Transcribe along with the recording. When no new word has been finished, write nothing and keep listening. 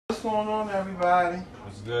What's going on, everybody?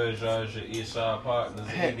 What's good, y'all? It's your Eastside partners,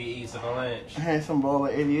 EB Eats and the Lunch. Handsome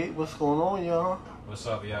Baller 88. What's going on, y'all? What's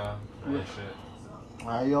up, y'all? And shit.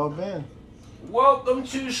 How y'all been? Welcome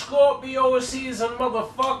to Scorpio season,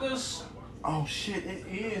 motherfuckers. Oh shit, it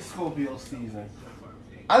is Scorpio season.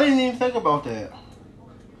 I didn't even think about that.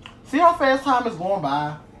 See how fast time is going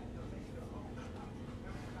by?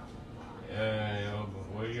 Yeah, yo,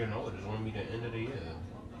 before you know it, it's gonna be the end of the year.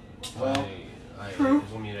 Well, true.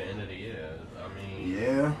 It's gonna be the end of the year. I mean,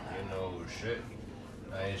 yeah. You know, shit.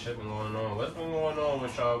 Shit been going on. What's been going on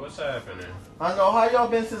with y'all? What's happening? I know. How y'all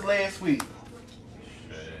been since last week?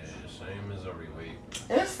 Shit, same as every week.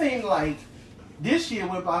 It seemed like this year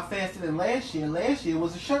went by faster than last year, and last year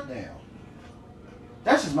was a shutdown.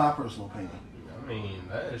 That's just my personal opinion. I mean,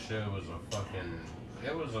 that shit was a fucking...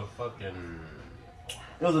 It was a fucking...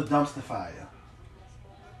 It was a dumpster fire.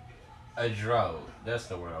 A drought. That's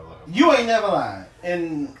the word I'm looking for. You ain't never lied.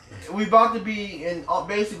 And we about to be in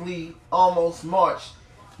basically almost March.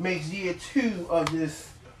 Makes year 2 of this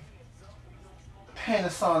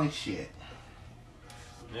Panasonic shit.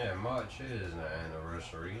 Yeah, March is the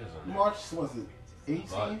anniversary, isn't it? March, was it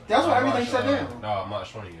 18? That's when everything shut down. No,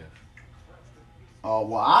 March 20th. Oh,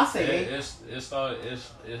 well, I say it started.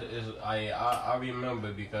 I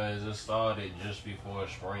remember because it started just before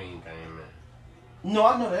spring came in. No,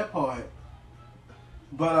 I know that part.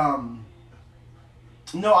 But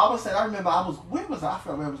no, I was saying I remember where was I? I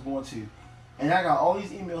forgot where I was going to, and I got all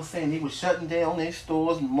these emails saying they were shutting down their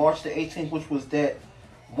stores March the 18th, which was that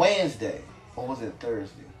Wednesday, or was it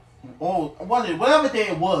Thursday? Or whatever day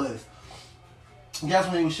it was. That's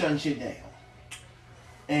when they were shutting shit down.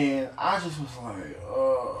 And I just was like,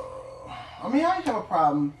 I mean, I didn't have a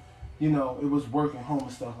problem, you know, it was working home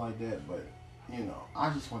and stuff like that, but, you know, I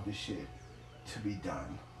just want this shit to be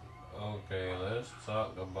done. Okay, let's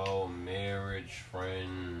talk about marriage,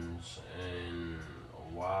 friends, and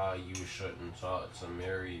why you shouldn't talk to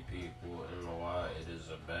married people and why it is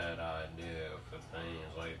a bad idea for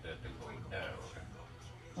things like that to go down.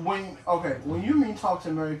 When you mean talk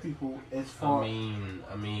to married people, as far... I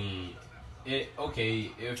mean...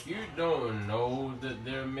 if you don't know that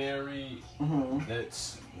they're married,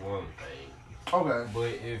 that's one thing. Okay.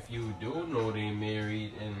 But if you do know they're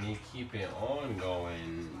married and they keep it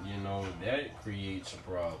ongoing, you know, that creates a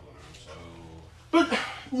problem. So. But,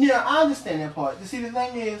 yeah, I understand that part. You see, the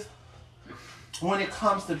thing is, when it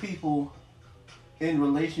comes to people in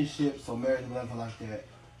relationships or married or whatever like that,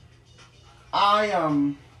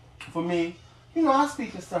 for me, you know, I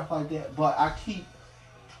speak and stuff like that, but I keep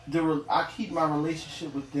my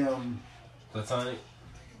relationship with them Platonic?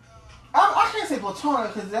 I can't say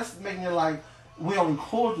platonic because that's making it like we're only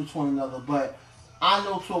cordial to one another, but I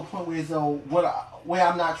know to a point where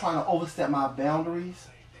I'm not trying to overstep my boundaries.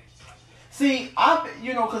 See,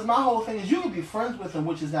 because my whole thing is you can be friends with them,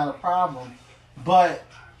 which is not a problem, but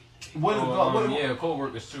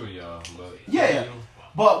co-workers too, y'all. But yeah,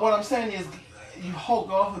 but what I'm saying is, you hope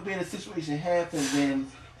God forbid a situation happens and.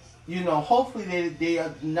 You know, hopefully they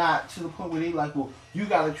are not to the point where they like, well, you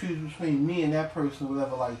got to choose between me and that person or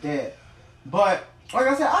whatever like that. But, like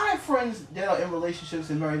I said, I have friends that are in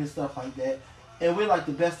relationships and married and stuff like that. And we're like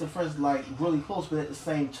the best of friends, like really close. But at the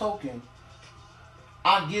same token,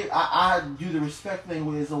 I do the respect thing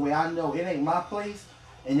where it's a way I know it ain't my place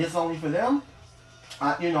and it's only for them.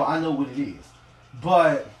 I know what it is.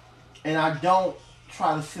 But, and I don't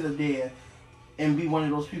try to sit up there and be one of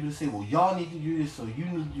those people to say, well, y'all need to do this, so you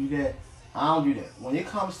need to do that. I don't do that. When it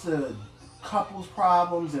comes to couples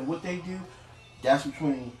problems and what they do, that's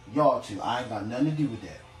between y'all two. I ain't got nothing to do with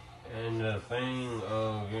that. And the thing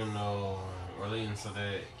of, relating to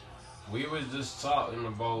that, we was just talking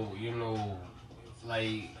about,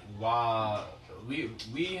 like, why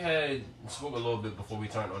we had spoke a little bit before we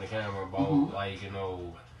turned on the camera about,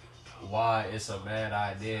 why it's a bad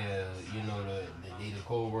idea, to date a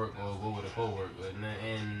co-worker or go with a co-worker.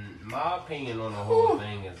 And my opinion on the whole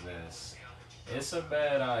thing is this. It's a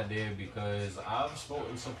bad idea because I've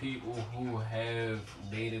spoken to people who have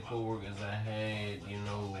dated co-workers that had,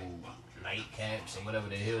 nightcaps or whatever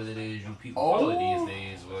the hell it is you people call it these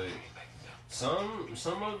days. But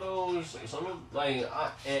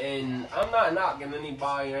and I'm not knocking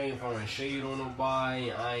anybody, I ain't throwing shade on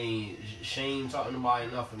nobody, I ain't shame talking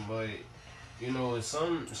nobody, nothing, but,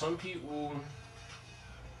 some people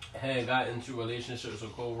had got into relationships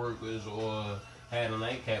with co-workers or had a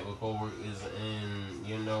nightcap with co-workers and,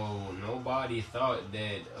 nobody thought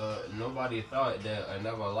that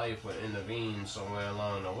another life would intervene somewhere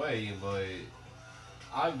along the way, but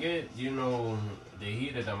I get, the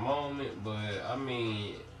heat of the moment, but I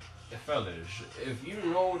mean, fellas, if you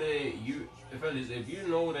know that if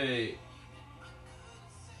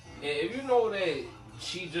you know that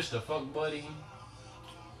she just a fuck buddy,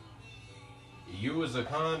 you as a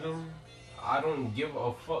condom, I don't give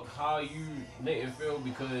a fuck how you make it feel,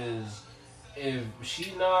 because if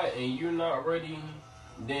she not and you're not ready,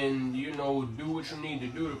 then do what you need to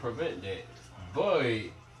do to prevent that.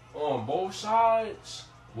 But on both sides,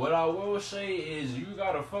 what I will say is, you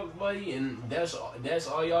got a fuck buddy and that's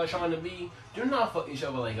all y'all trying to be. Do not fuck each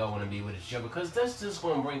other like y'all want to be with each other, because that's just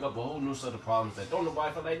gonna bring up a whole new set of problems that don't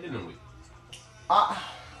nobody feel like dealing with.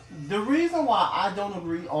 The reason why I don't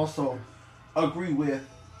agree with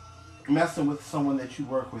messing with someone that you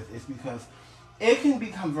work with is because it can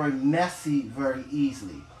become very messy very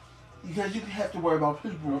easily. Because you have to worry about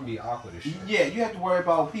people. It'll be awkward as shit. Yeah, you have to worry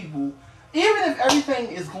about people. Even if everything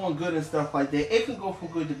is going good and stuff like that, it can go from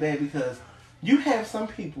good to bad, because you have some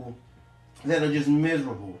people that are just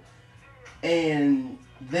miserable. And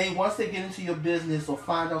once they get into your business or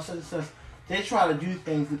find out such and such, they try to do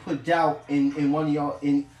things to put doubt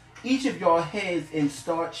in each of y'all heads and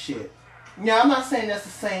start shit. Now, I'm not saying that's the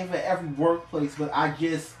same for every workplace, but I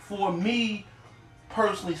just, for me,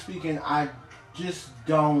 personally speaking, I just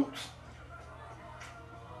don't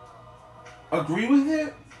agree with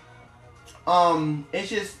it. It's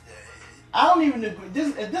just, I don't even agree.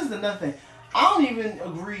 This is another thing. I don't even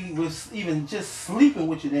agree with even just sleeping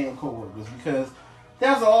with your damn coworkers, because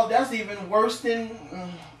that's even worse than,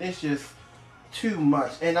 it's just too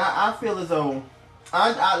much. And I feel as though,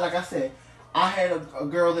 I like I said, I had a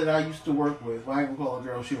girl that I used to work with. Well, I ain't gonna call her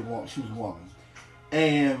a girl, she was a woman.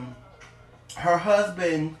 And her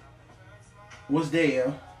husband was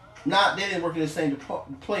there. They didn't work in the same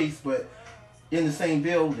place, but in the same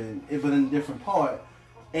building, but in a different part.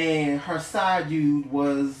 And her side dude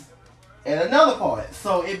was at another part.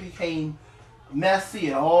 So it became messy.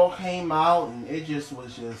 It all came out, and it just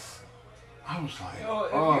was I was like, if you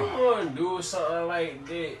want to do something like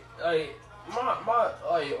that, like, my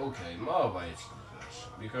advice is this,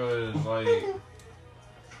 because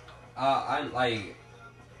I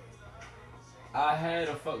had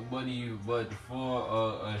a fuck buddy, but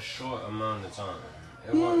for a short amount of time.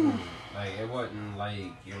 It wasn't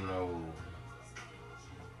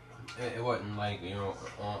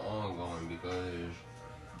ongoing, because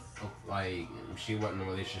she wasn't in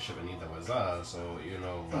a relationship and neither was I, so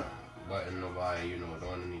wasn't nobody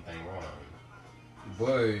doing anything wrong.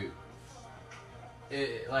 But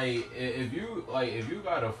if you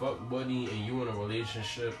got a fuck buddy and you in a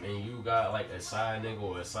relationship and you got like a side nigga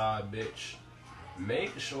or a side bitch,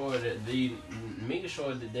 make sure that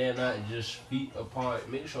they're not just feet apart.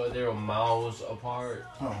 Make sure they're miles apart.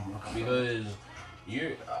 oh my God. Because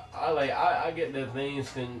I get that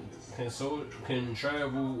things can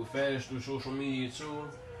travel fast through social media too.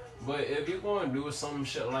 But if you're going to do some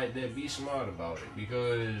shit like that, be smart about it,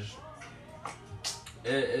 because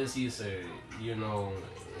as he said,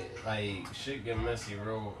 shit get messy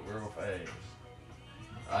real fast.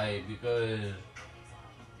 Because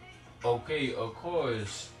of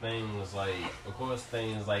course things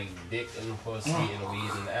like dick and pussy and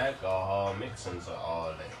weed and alcohol mix into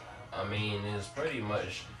all that. I mean, it's pretty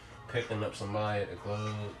much picking up somebody at the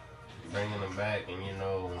club, bringing them back, and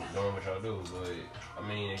doing what y'all do. But I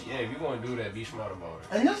mean, if you're gonna do that, be smart about it.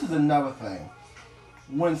 And this is another thing.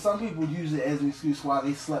 When some people use it as an excuse why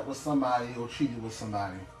they slept with somebody or cheated with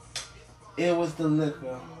somebody, it was the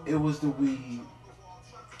liquor, it was the weed,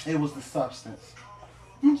 it was the substance.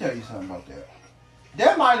 Let me tell you something about that.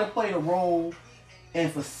 That might have played a role in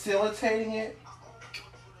facilitating it,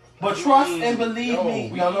 but trust and believe me.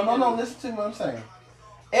 No. Listen to what I'm saying.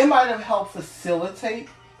 It might have helped facilitate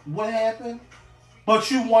what happened, but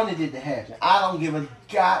you wanted it to happen. I don't give a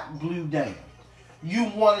god blue damn.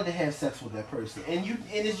 You wanted to have sex with that person, and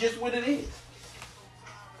it's just what it is.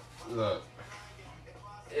 Look,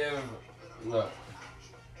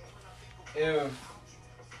 if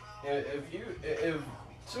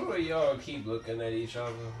two of y'all keep looking at each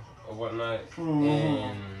other or whatnot,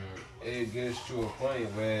 and it gets to a point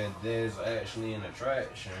where there's actually an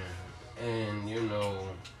attraction, and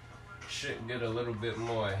shit get a little bit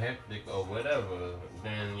more hectic or whatever,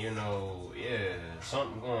 then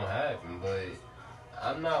something gonna happen. But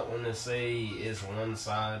I'm not gonna say it's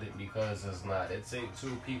one-sided, because it's not. It takes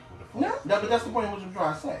two people to fuck. No, but that's the point of what you're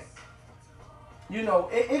trying to say.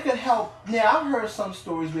 It could help. Now, I've heard some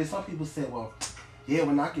stories where some people say, well, yeah,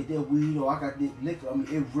 when I get that weed or I got that liquor, I mean,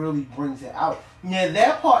 it really brings it out. Now,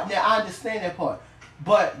 that part, I understand that part.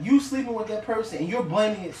 But you sleeping with that person and you're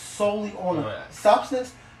blaming it solely on a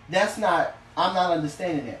substance, I'm not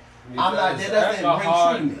understanding that. That doesn't bring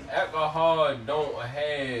true to me. Alcohol don't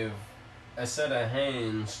have a set of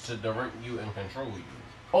hands to direct you and control you.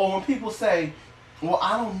 Or when people say, well,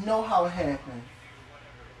 I don't know how it happened.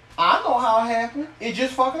 I know how it happened. It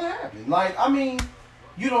just fucking happened. Like, I mean,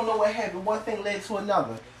 you don't know what happened. One thing led to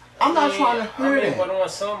another. I'm not trying to hear that. But on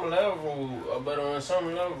some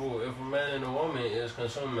level, if a man and a woman is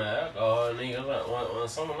consuming alcohol, on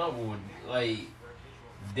some level, like,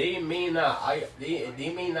 they may not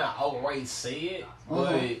outright say it,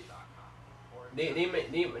 but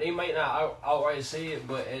they might not outright say it,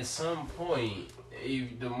 but at some point,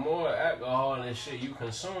 if the more alcohol and shit you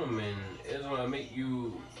consuming, it's gonna make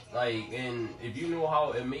you like, and if you know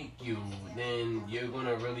how it make you, then you're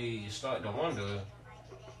gonna really start to wonder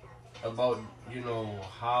about, you know,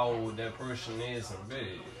 how that person is in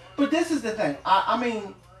bed. But this is the thing. I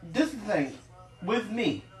mean, this is the thing with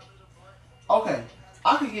me. Okay,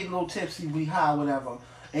 I could get a little tipsy, we high, whatever,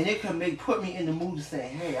 and it could put me in the mood to say,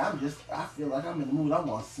 hey, I feel like I'm in the mood, I'm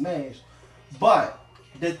gonna smash. But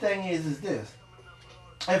the thing is this: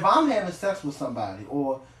 if I'm having sex with somebody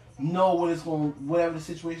or know whatever the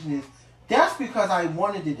situation is, that's because I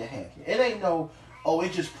wanted it to happen. It ain't no, oh,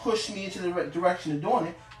 it just pushed me into the direction of doing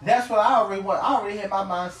it. That's what I already want. I already had my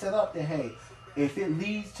mind set up that, hey, if it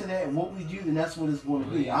leads to that, what we do, then that's what it's going to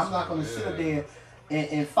be. I'm not going to sit up there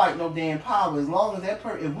and fight no damn power. As long as that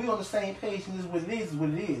if we're on the same page and this is what it is what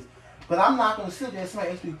it is. But I'm not going to sit there and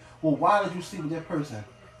somebody ask me, well, why did you sleep with that person?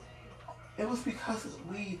 It was because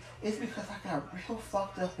it's because I got real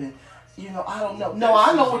fucked up and, you know, I don't know. No,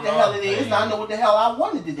 I know what the hell it is, and I know what the hell I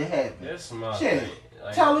wanted it to happen. That's my shit. thing.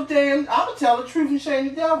 Like, tell the damn, I'ma tell the truth and shame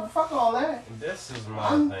the devil. Fuck all that. This is my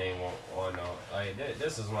thing on like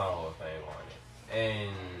this is my whole thing on it.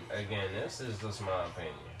 And again, this is just my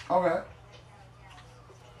opinion. Okay.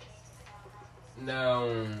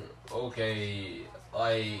 Now, okay,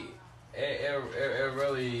 like it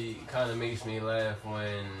really kind of makes me laugh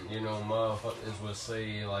when, you know, motherfuckers would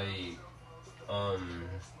say like,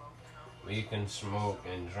 we can smoke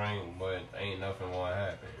and drink, but ain't nothing gonna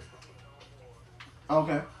happen.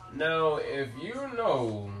 Okay. Now, if you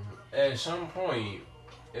know at some point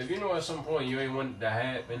you ain't want it to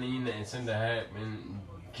happen and you didn't intend to happen,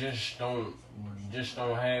 just don't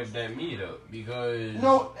have that meetup because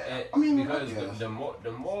the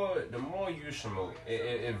more you smoke,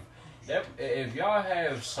 if y'all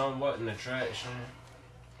have somewhat an attraction,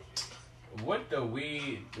 what the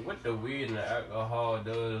weed and the alcohol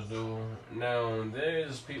does do. Now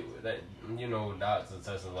there's people that, you know, doctors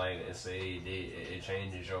testing like that say it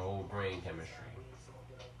changes your whole brain chemistry.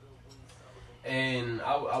 And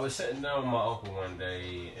I was sitting down with my uncle one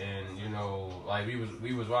day, and, you know, like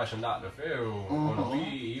we was watching Dr. Phil on the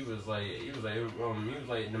weed. He was like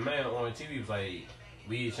the man on TV was like,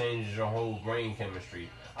 weed changes your whole brain chemistry.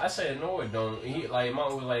 I said, no, it don't. He like,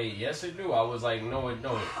 mom was like, yes, it do. I was like, no, it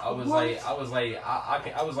don't. I was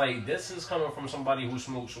like, this is coming from somebody who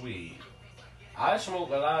smokes weed. I smoke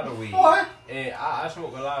a lot of weed. What? And I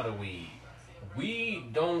smoke a lot of weed.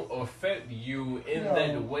 Weed don't affect you in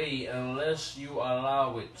that way unless you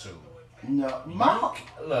allow it to. No,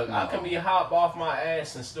 I can be hop off my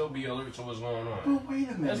ass and still be alert to what's going on. But wait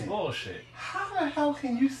a minute. That's bullshit. How the hell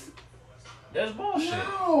can you? That's bullshit.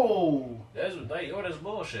 No. That's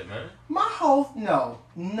bullshit, man. My whole I don't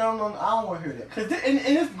want to hear that. Cause and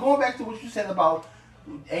it's going back to what you said about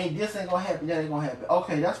this ain't gonna happen, that ain't gonna happen.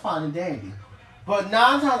 Okay, that's fine and dandy. But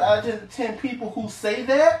 9 times out of 10 people who say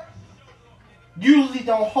that usually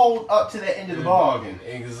don't hold up to the end of the bargain.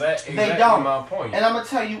 Exactly. They don't. My point. And I'm gonna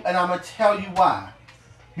tell you why.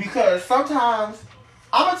 Because sometimes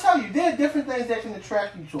I'm gonna tell you there are different things that can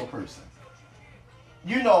attract you to a person.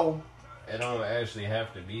 You know. It don't actually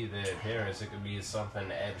have to be their appearance. It could be something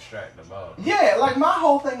abstract about it. Yeah, like my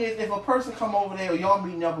whole thing is if a person come over there or y'all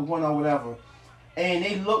meeting up or going or whatever, and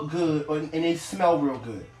they look good and they smell real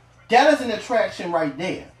good, that is an attraction right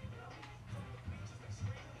there.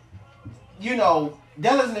 You know,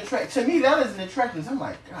 that is an attraction. To me, that is an attraction. I'm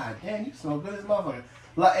like, God damn, you smell good as motherfucker.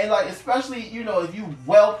 Like especially, you know, if you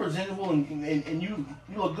well presentable and you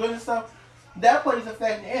look good and stuff, that plays a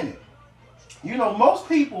factor in it. You know, most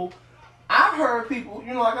people. I've heard people,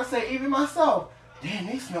 you know, like I say, even myself, damn,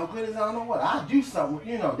 they smell good as I don't know what. I do something,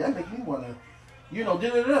 you know, that makes me want to, you know,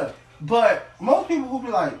 da-da-da. But most people who be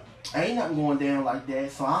like, ain't nothing going down like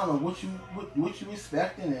that, so I don't know what you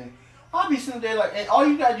expecting. And I'll be sitting there like, and all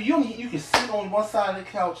you got to do, you can sit on one side of the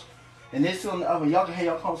couch and they sit on the other. Y'all can have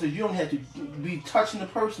your conversation. You don't have to be touching the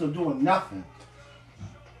person or doing nothing.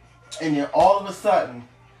 And then all of a sudden,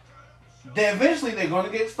 then eventually they're going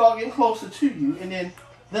to start getting closer to you, and then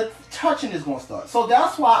the touching is going to start. So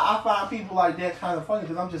that's why I find people like that kind of funny,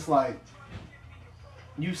 because I'm just like,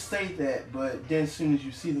 you say that, but then as soon as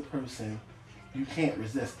you see the person, you can't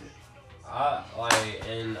resist it. I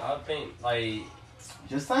think like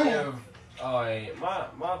just saying. If,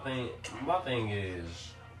 my thing is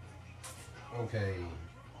okay,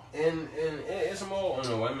 and it's more on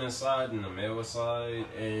the women's side than the male side,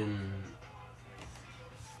 and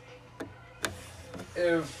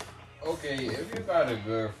if you got a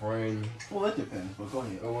girlfriend, well, it depends, but go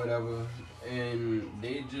ahead or whatever, and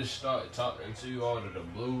they just start talking to you out of the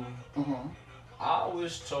blue. I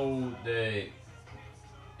was told that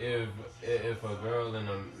if a girl and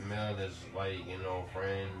a male is like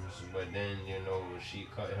friends, but then she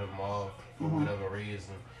cut him off for whatever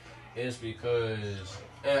reason, it's because,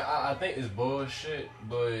 and I think it's bullshit.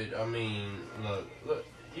 But I mean, look,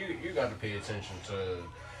 you got to pay attention to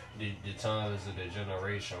the times of the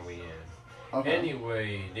generation we in. Okay.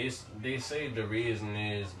 Anyway, they say the reason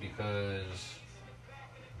is because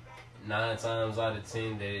 9 times out of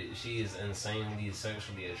 10 that she is insanely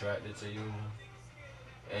sexually attracted to you.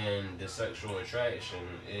 And the sexual attraction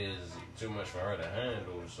is too much for her to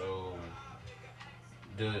handle. So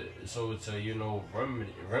to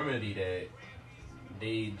remedy that,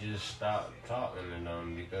 they just stop talking to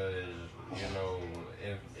them, because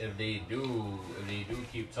if they do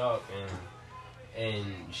keep talking, and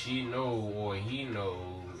she know or he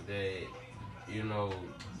know that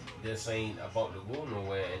this ain't about to go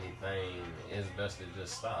nowhere, anything, it's best to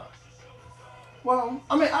just stop. Well,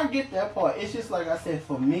 I mean, I get that part. It's just like I said,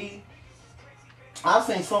 for me, I've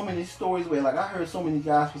seen so many stories where, like, I heard so many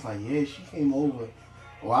guys was like, yeah, she came over.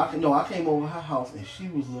 Or I came over her house and she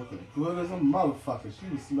was looking good as a motherfucker. She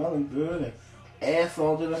was smelling good and ass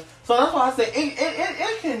all to the. So that's why I say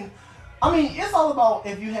it can. I mean, it's all about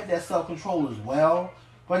if you have that self-control as well.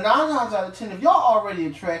 But 9 times out of 10, if y'all already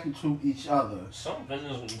attracted to each other, something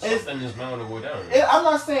is bound to go down. I'm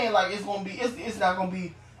not saying like it's gonna be. It's not gonna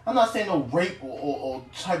be. I'm not saying no rape or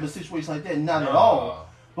type of situation like that. Not at all.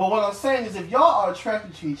 But what I'm saying is, if y'all are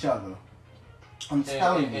attracted to each other, I'm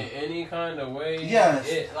telling you, in any kind of way, yes.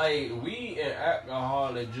 Like weed and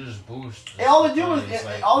alcohol, it just boosts. All it do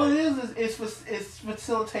is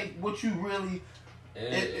facilitate what you really.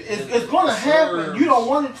 It's gonna happen. You don't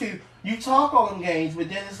want it to. You talk all them games, but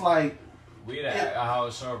then it's like weed and alcohol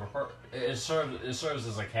serves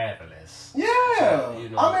as a catalyst. Yeah, so,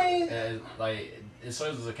 I mean, it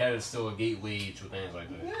serves as a catalyst, still a gateway to things like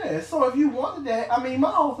that. Yeah, so if you wanted that, I mean, my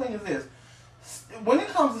whole thing is this. When it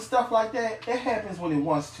comes to stuff like that, it happens when it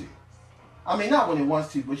wants to. I mean, not when it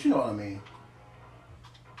wants to, but you know what I mean.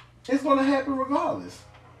 It's going to happen regardless.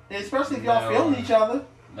 Especially if y'all feeling each other.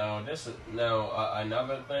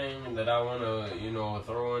 Another thing that I want to,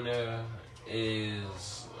 throw in there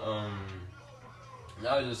is, I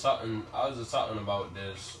was just talking about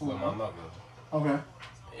this with my mother. Okay.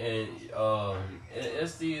 And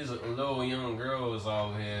it's these little young girls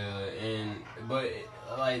out here, but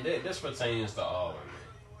this pertains to all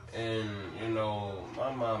women. And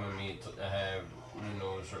my mom and me have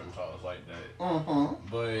certain talks like that.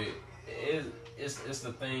 But it's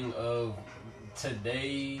the thing of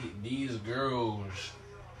today. These girls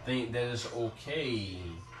think that it's okay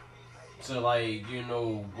to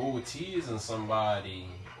go teasing somebody.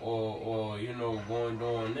 Or going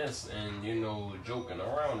doing this and joking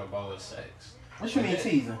around about sex. What you mean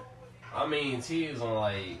teasing? I mean teasing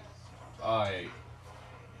alright,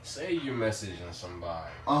 say you're messaging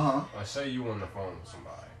somebody. Or say you on the phone with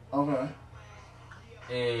somebody. Okay.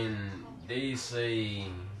 And they say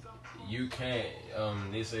you can't.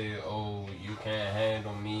 They say, oh, you can't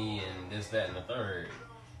handle me and this, that, and the third.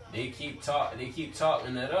 They keep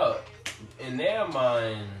talking it up in their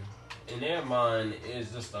mind. In their mind,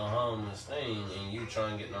 it's just a harmless thing, and you try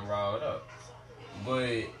and get them riled up.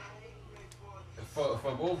 But for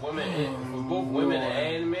both women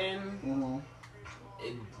and men,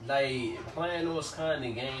 playing those kind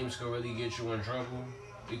of games could really get you in trouble,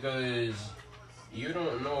 because you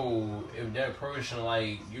don't know if that person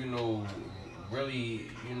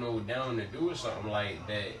really down to do something like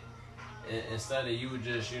that. Instead of you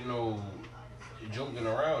just joking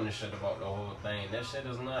around and shit about the whole thing, that shit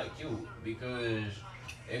is not cute, because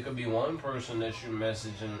it could be one person that you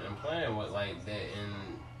messaging and playing with like that, and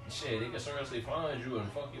shit, they could seriously find you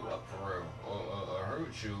and fuck you up for real, or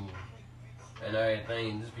hurt you and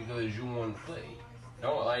everything, just because you want to play.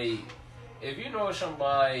 Don't if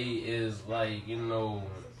somebody is or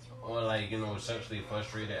sexually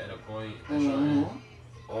frustrated at a point or something,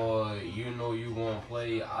 or you gonna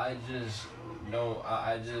play, I just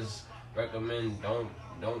recommend don't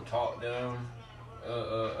talk to them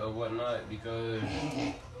or whatnot, because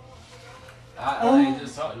I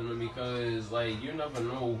just talk to them, because you never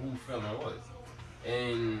know who feeling what.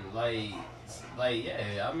 And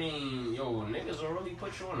yeah, I mean, yo, niggas will really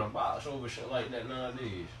put you in a box over shit like that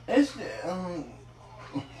nowadays. It's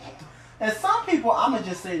and some people, I'ma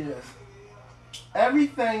just say this: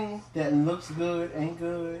 everything that looks good ain't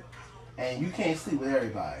good, and you can't sleep with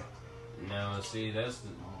everybody. Now, see, that's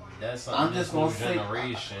something. I'm just gonna say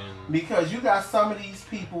generation, because you got some of these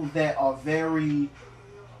people that are very.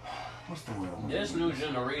 What's the word? This new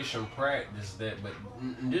generation practice that, but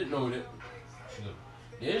didn't know that.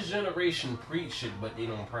 This generation preach it, but they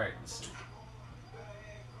don't practice it.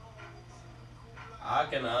 I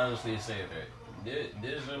can honestly say that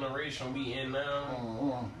this generation we in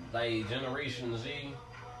now, like Generation Z,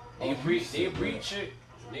 they preach it,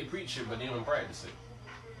 but they don't practice it.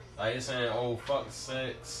 Like it's saying, "Oh, fuck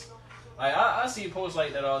sex." Like I see posts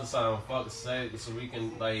like that all the time. Fuck sex, so we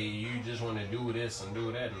can you just want to do this and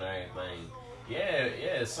do that and everything. Yeah,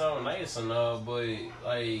 it sounds nice enough, but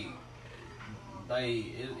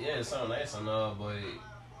it sounds nice enough, but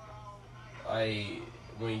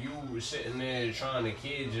when you sitting there trying to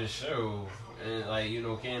kid your show and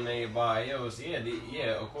kidding everybody else,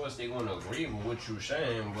 of course they gonna agree with what you're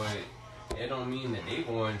saying, but it don't mean that they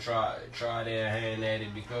gonna try their hand at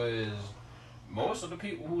it, because most of the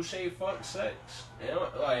people who say fuck sex, and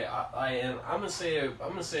I'm gonna say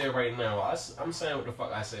it right now. I'm saying what the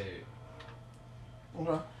fuck I said.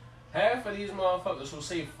 Okay. Half of these motherfuckers who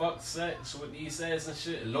say fuck sex with these ass and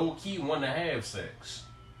shit, low key want to have sex.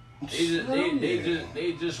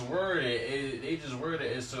 They just word it. They just word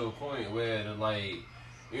it as to a point where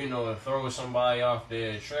to throw somebody off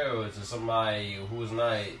their trail to somebody who's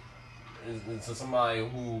not, to somebody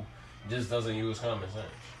who just doesn't use common sense.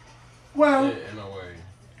 Well, in a way,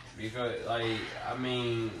 because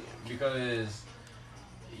because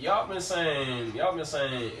y'all been saying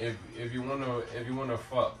if you wanna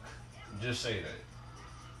fuck, just say that.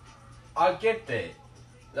 I get that.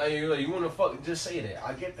 You wanna fuck, just say that.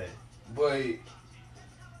 I get that. But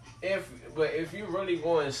if you really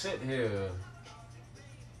going to sit here,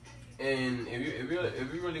 and if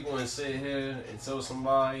you really going to sit here and tell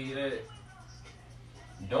somebody that,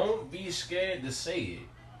 don't be scared to say it.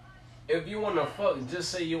 If you wanna fuck, just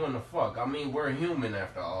say you wanna fuck. I mean, we're human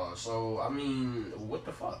after all. So I mean, what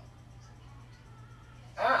the fuck?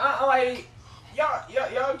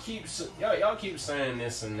 Y'all keep saying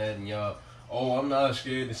this and that, and y'all. Oh, I'm not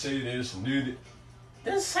scared to say this and do that.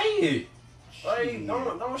 Then say it.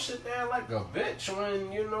 Don't sit there like a bitch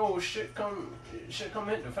when shit come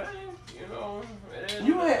hit the fan.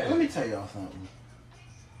 Let me tell y'all something.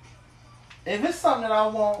 If it's something that I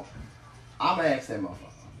want, I'ma ask that motherfucker.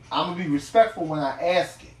 I'm gonna be respectful when I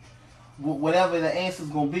ask it. Whatever the answer's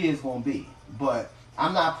gonna be is gonna be. But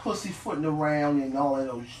I'm not pussyfooting around and all that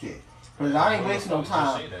old shit. Because I ain't wasting no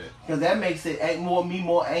time. Because that makes it me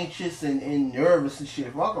more anxious and nervous and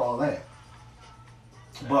shit. Fuck all that.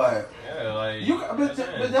 But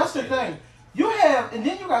but that's the thing. You have, and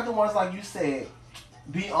then you got the ones like you said,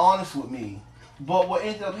 be honest with me. But what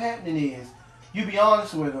ends up happening is, you be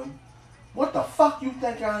honest with them. What the fuck you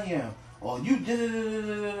think I am? Or you did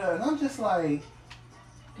it, and I'm just like,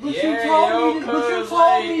 but you told me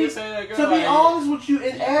to be honest with you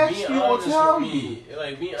and ask you or tell you.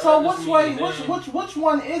 So which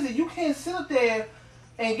one is it? You can't sit up there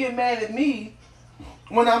and get mad at me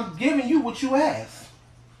when I'm giving you what you asked.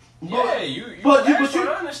 But you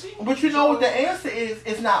know what the answer is?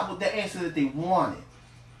 It's not what the answer that they wanted.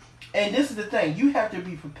 And this is the thing: you have to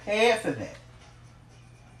be prepared for that.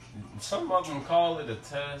 Some of them call it a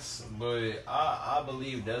test, but I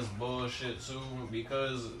believe that's bullshit too.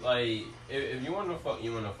 Because if you want to fuck,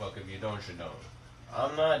 you want to fuck. If you don't, you don't.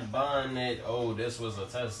 I'm not buying that. Oh, this was a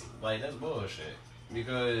test. That's bullshit.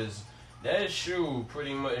 Because that's you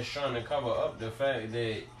pretty much trying to cover up the fact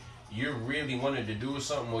that you really wanted to do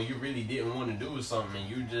something, or you really didn't want to do something, and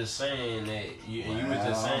you just saying that. You was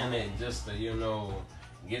just saying that just to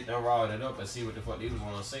get them routed up and see what the fuck they was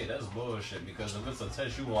gonna say. That's bullshit. Because if it's a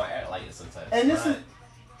test, you wanna act like it's a test. And this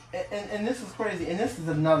is crazy. And this is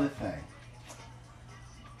another thing.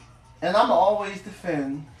 And I'ma always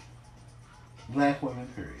defend black women.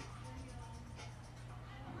 Period.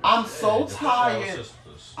 I'm so tired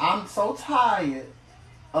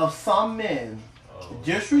of some men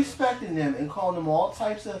disrespecting them and calling them all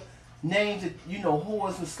types of names that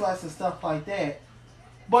whores and sluts and stuff like that.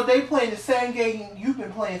 But they playing the same game you've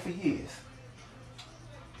been playing for years.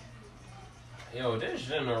 Yo, this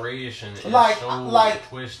generation is so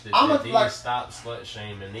twisted that they stop slut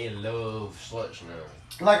shaming. They love sluts now.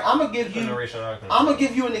 I'm gonna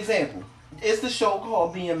give you an example. It's the show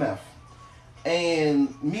called BMF,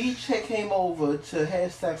 and me came over to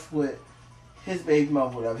have sex with his baby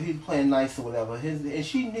mother, whatever. He was playing nice or whatever. And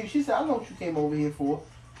she knew. She said, "I know what you came over here for.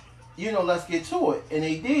 You know, let's get to it." And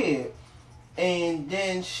they did. And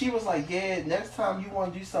then she was like, "Yeah, next time you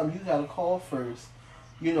want to do something, you gotta call first.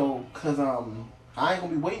 You know, cause I ain't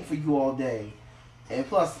gonna be waiting for you all day. And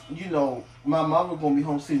plus, you know, my mother gonna be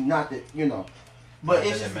home soon. Not that, you know, but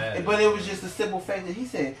it's just, but it was just a simple fact that he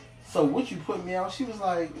said, so would you put me out?" She was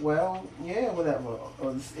like, "Well, yeah, whatever."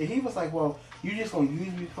 He was like, "Well, you just gonna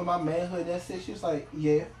use me for my manhood?" That's it. She was like,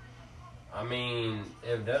 "Yeah." I mean,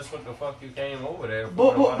 if that's what the fuck you came over there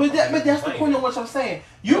for, But that's the point of what I'm saying.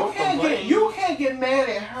 You can't get mad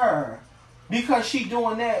at her because she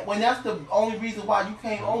doing that when that's the only reason why you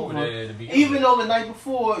came over. Even though the night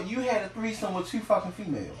before you had a threesome with 2 fucking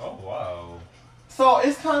females. Oh wow. So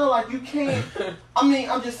it's kind of like you can't. I mean,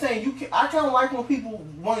 I'm just saying you can. I kind of like when people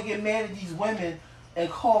want to get mad at these women and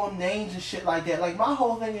call them names and shit like that. Like my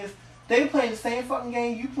whole thing is they playing the same fucking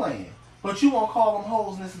game you playing, but you won't call them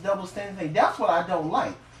hoes and it's a double standard thing. That's what I don't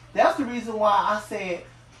like. That's the reason why I said,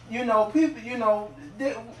 you know, people, you know,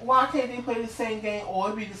 why can't they play the same game or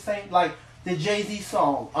it be the same like the Jay-Z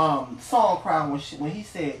song, Song Cry when he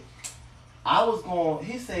said, I was going.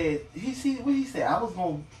 He said what he said. I was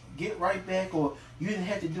going to get right back, or you didn't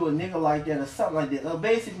have to do a nigga like that or something like that.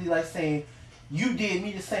 Basically like saying, you did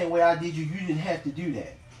me the same way I did you. You didn't have to do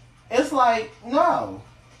that. It's like, no.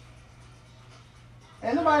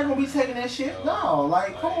 Ain't nobody gonna be taking that shit. No,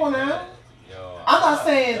 like, come on now. I'm not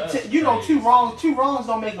saying, you know, two wrongs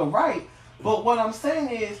don't make a right. But what I'm saying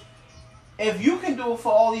is, if you can do it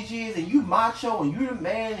for all these years and you macho and you the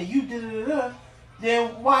man and you da-da-da-da,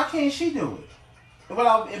 then why can't she do it?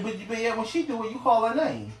 But yeah, when she do it, you call her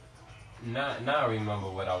name. Now I remember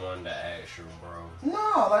what I wanted to ask you, bro.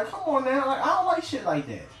 No, like, come on now. Like, I don't like shit like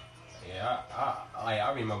that. Yeah,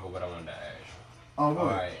 I remember what I wanted to ask you. Oh, good.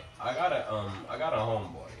 Alright, I got a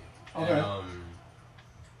homeboy. Okay. And,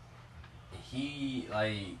 he,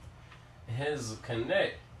 like, his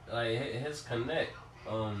connect,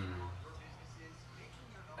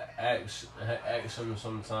 asks him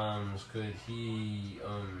sometimes could he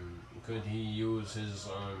use his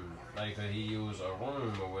could he use a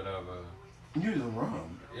room or whatever. Use a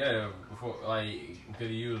room? Yeah, before, like, could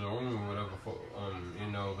he use a room or whatever for you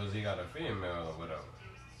know, because he got a female or whatever.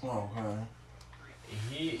 Oh, okay.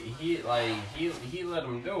 He let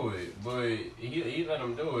him do it, but he let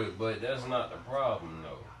him do it, but that's not the problem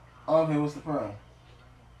though. Okay, what's the problem?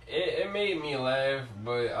 It made me laugh,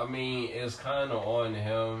 but I mean it's kind of on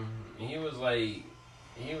him. He was like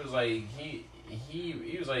he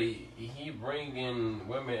bringing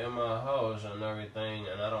women in my house and everything,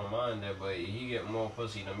 and I don't mind that, but he get more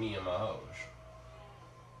pussy than me in my house.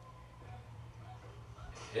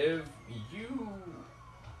 If you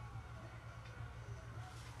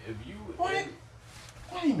Wait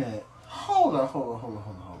a minute. Hold on.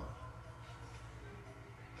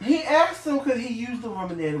 He asked him could he use the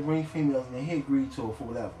woman there to bring females, and he agreed to it for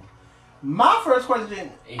whatever. My first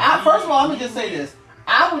question, first of all, let me just say this.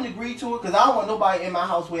 I wouldn't agree to it because I don't want nobody in my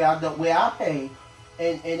house where I pay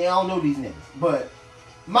and they don't know these niggas. But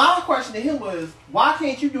my question to him was, why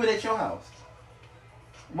can't you do it at your house?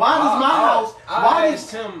 Why does my house?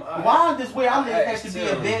 Why does where I live have to be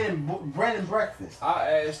a bread and breakfast? I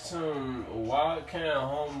asked him why can't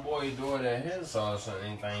homeboy do it at his house or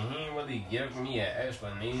anything. He ain't really give me an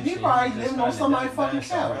explanation. He probably living on somebody's fucking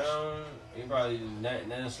couch. He probably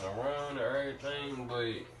dancing around or everything,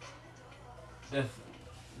 but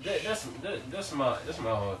that's my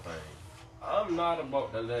whole thing. I'm not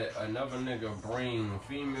about to let another nigga bring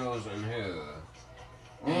females in here.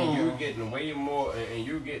 And you're getting way more, and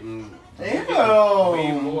you're getting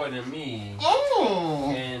way more than me.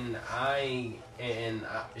 And I can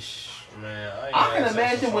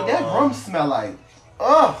imagine what that room smell like.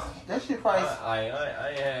 Ugh, that shit probably.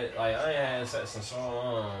 I ain't had sex in so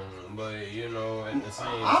long, but you know, at the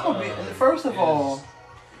same time. First of all,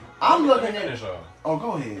 I'm looking at. Oh,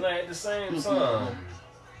 go ahead. Like at the same time,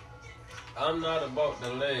 I'm not about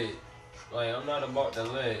to let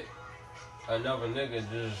another nigga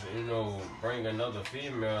just, you know, bring another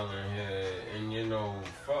female in here and, you know,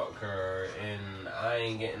 fuck her, and I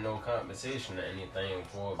ain't getting no compensation or anything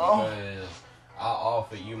for it because I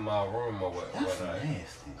offered you my room or what. That's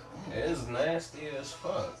nasty. It's nasty as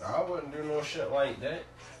fuck. I wouldn't do no shit like that.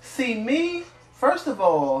 See, me, first of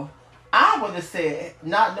all, I would have said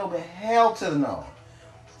not no, but hell to the no.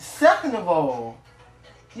 Second of all,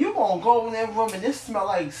 you gonna go in that room and this smell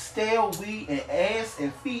like stale weed and ass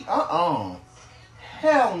and feet? Hell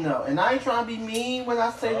no. And I ain't trying to be mean when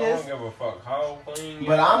I say this. I don't give a fuck how clean you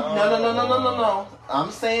are. But I'm no.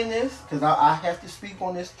 I'm saying this because I have to speak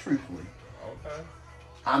on this truthfully. Okay.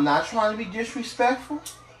 I'm not trying to be disrespectful,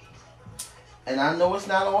 and I know it's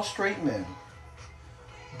not all straight men,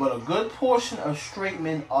 but a good portion of straight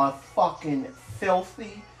men are fucking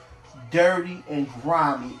filthy, dirty, and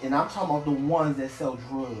grimy, and I'm talking about the ones that sell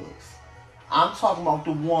drugs. I'm talking about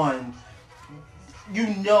the one, you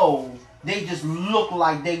know, they just look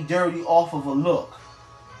like they dirty off of a look.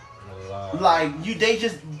 Like, they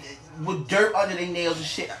just, with dirt under their nails and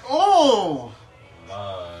shit. Oh!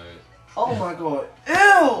 Oh my god.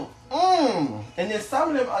 Ew! And then some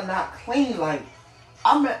of them are not clean. Like,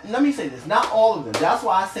 let me say this, not all of them. That's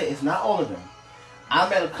why I say it's not all of them. I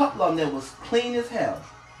met a couple of them that was clean as hell.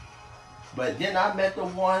 But then I met the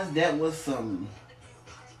ones that was some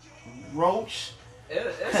roach.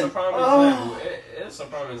 It's a prime example. It's a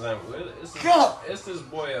prime example. It's this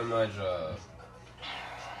boy at my job.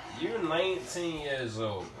 You're 19 years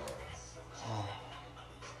old, bro.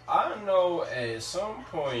 I know at some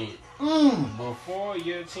point before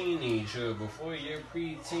your teenager, before your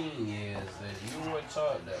preteen years, that you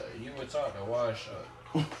were taught to wash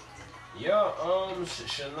up. Your arms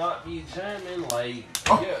should not be jamming like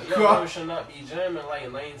your arms should not be jamming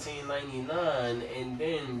like 1999, and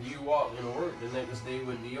then you walk into work the next day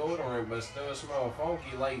with deodorant but still smell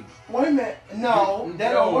funky. Like, wait a minute, no,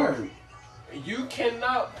 that don't work. You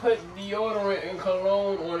cannot put deodorant and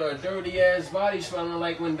cologne on a dirty ass body smelling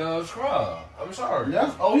like when doves cry. I'm sorry.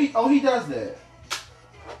 He does that.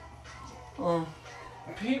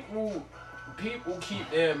 People keep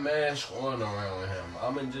their mask on around him.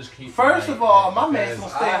 I'm gonna just keep. First of all, my mask will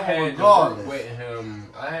stay on regardless.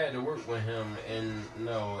 I had to work with him, and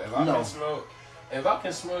if I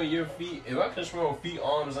can smell your feet, if I can smell feet,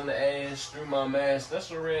 arms, and the ass through my mask,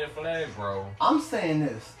 that's a red flag, bro. I'm saying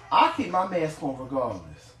this. I keep my mask on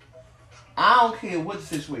regardless. I don't care what the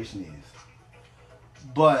situation is.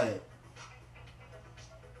 But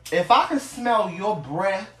if I can smell your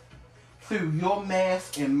breath through your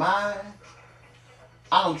mask and mine,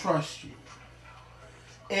 I don't trust you.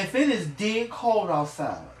 If it is dead cold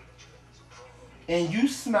outside and you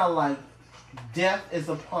smell like death is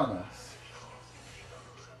upon us,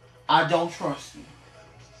 I don't trust you.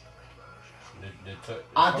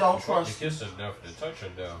 I don't trust you. The kiss of death, the touch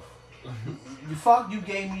of death. You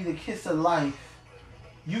gave me the kiss of life.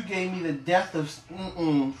 You gave me the death of...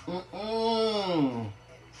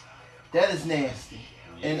 That is nasty.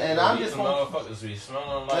 And I'm just motherfuckers be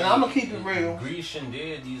smelling like, and I'm gonna keep it real, Grecian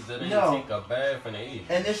deities that ain't take a bath in age.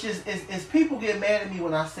 And it's just it's people get mad at me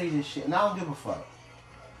when I say this shit, and I don't give a fuck.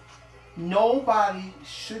 Nobody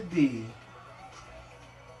should be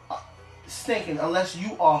stinking unless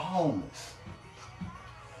you are homeless.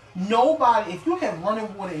 Nobody, if you have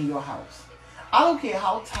running water in your house, I don't care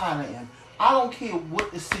how tired I am, I don't care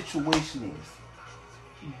what the situation is,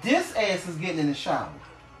 this ass is getting in the shower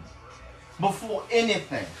before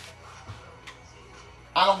anything.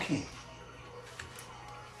 I don't care.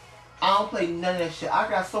 I don't play none of that shit. I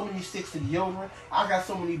got so many sticks of deodorant. I got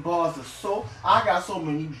so many bars of soap. I got so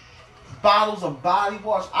many bottles of body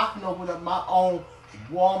wash. I can open up my own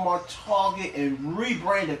Walmart, Target, and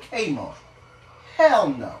rebrand a Kmart. Hell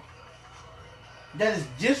no. That is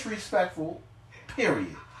disrespectful,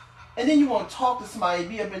 period. And then you want to talk to somebody,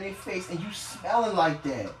 be up in their face, and you smelling like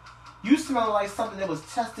that. You smelling like something that was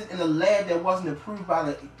tested in a lab that wasn't approved by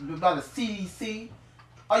the CDC.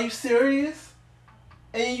 Are you serious?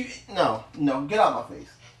 And no, get out my face.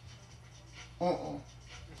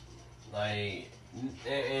 Like,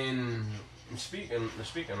 and speaking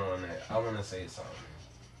on that, I want to say something.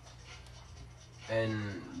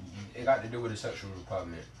 And it got to do with the sexual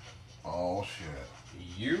department. Oh, shit.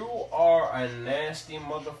 You are a nasty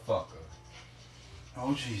motherfucker.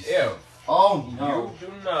 Oh, jeez. If oh, no. You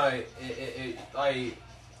do not,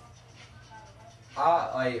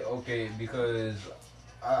 okay, because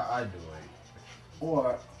I do it.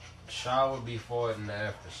 What? Shower before and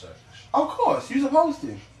after sex. Of course, you're supposed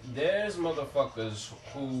to. There's motherfuckers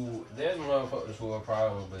who will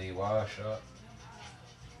probably wash up.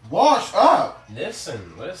 Wash up?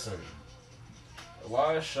 Listen.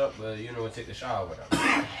 Wash up, but take the shower with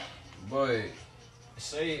them. But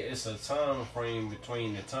say it's a time frame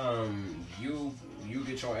between the time you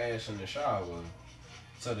get your ass in the shower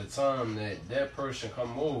to the time that person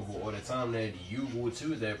come over, or the time that you go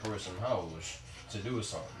to that person's house to do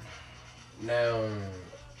something. Now,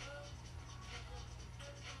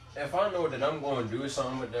 if I know that I'm going to do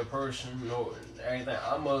something with that person, everything,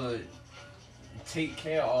 I'm going to take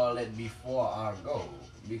care of all that before I go,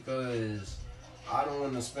 because I don't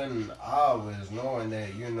want to spend hours knowing that,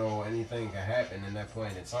 anything can happen in that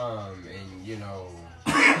point in time, and,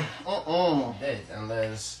 that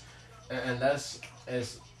unless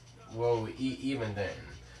it's well, even then,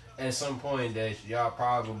 at some point that y'all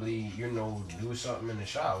probably, do something in the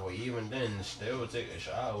shower. Even then, still take a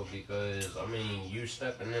shower because, I mean, you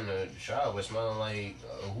stepping in the shower smelling like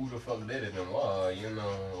who the fuck did it and why,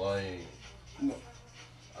 like.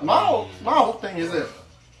 My whole thing is that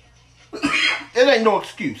it ain't no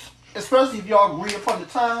excuse. Especially if y'all agree upon the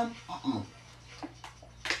time.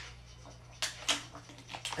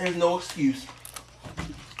 There's no excuse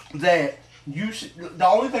that you should. The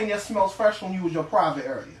only thing that smells fresh on you is your private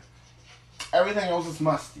area. Everything else is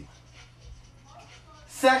musty.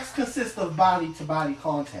 Sex consists of body-to-body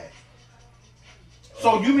contact.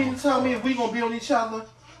 So you mean to tell me if we gonna be on each other,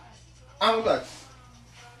 I'm gonna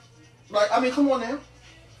be like, I mean, come on now.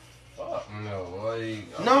 Fuck no, like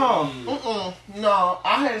No,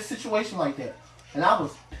 I had a situation like that, and I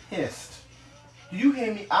was pissed. Do you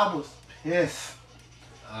hear me? I was pissed.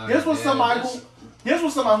 This was somebody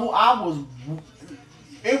who I was.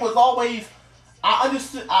 It was always.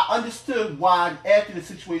 I understood why after the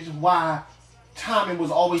situation why timing was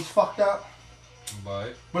always fucked up.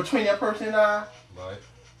 But between that person and I. But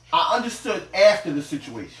I understood after the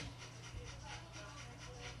situation.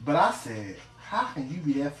 But I said, how can you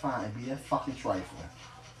be that fine and be that fucking trifling?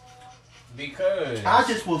 Because I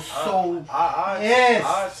just was so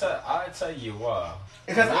yes. I tell you why.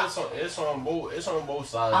 Because it's on both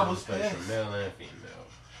sides of the spectrum, male and female.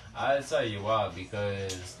 I tell you why,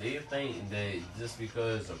 because they think that just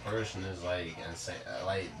because a person is like insane,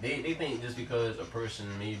 like they think just because a person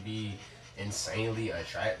may be insanely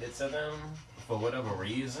attracted to them for whatever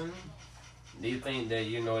reason, they think that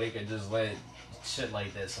they could just let shit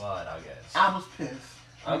like that slide. I guess I was pissed.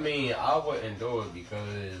 I mean, I wouldn't do it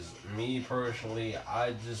because me personally,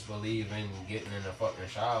 I just believe in getting in a fucking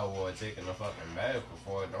shower or taking a fucking bath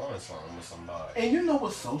before doing something with somebody. And you know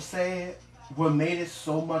what's so sad? What made it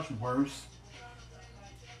so much worse?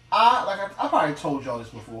 I probably told y'all this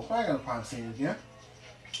before, but I gotta probably say it again.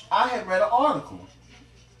 I had read an article,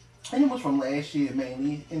 and it was from last year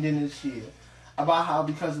mainly, and then this year, about how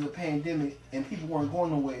because of the pandemic and people weren't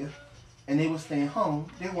going nowhere, and they were staying home,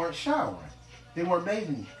 they weren't showering. They weren't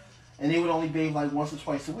bathing. And they would only bathe like once or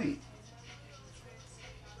twice a week.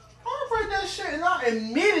 I read that shit and I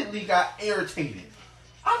immediately got irritated.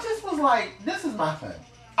 I just was like, this is my thing.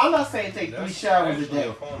 I'm not saying take 3 showers a day.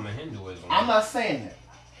 A form of Hinduism. I'm not saying that.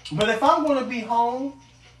 But if I'm going to be home,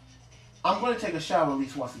 I'm going to take a shower at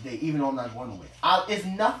least once a day, even though I'm not going away. It's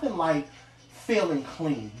nothing like feeling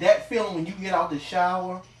clean. That feeling when you get out the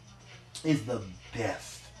shower is the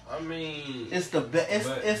best. I mean, it's the best.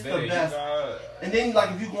 It's the best. And then,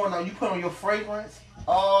 like, if you going out, you put on your fragrance.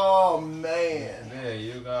 Oh man. Yeah,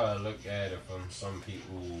 you gotta look at it from some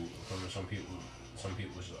people's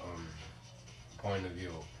point of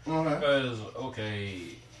view. Okay. Because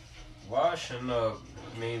washing up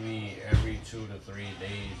maybe every 2 to 3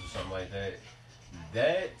 days or something like that.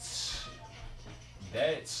 That's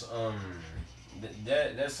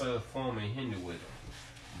a form of Hinduism.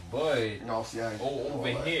 But no, see, over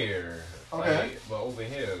here,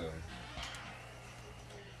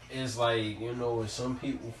 it's like some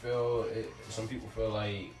people feel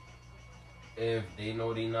like if they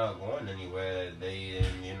know they're not going anywhere, they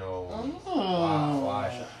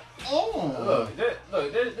why look,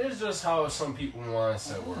 this is just how some people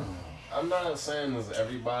mindset work. I'm not saying it's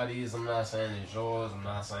everybody's. I'm not saying it's yours. I'm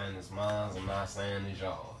not saying it's mine. I'm not saying it's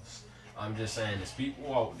yours. I'm just saying there's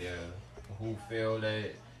people out there who feel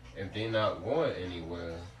that if they're not going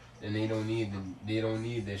anywhere, then they don't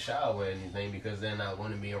need to shower or anything because they're not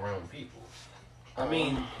going to be around people. I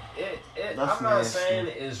mean, I'm not saying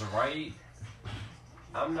it's right.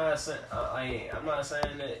 I'm not saying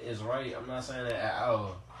that it's right. I'm not saying that at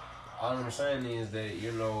all. All I'm saying is that if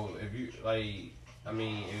you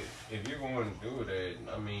if you're going to do that,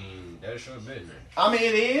 I mean that's your business. I mean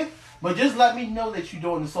it is, but just let me know that you're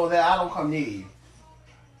doing it so that I don't come near you.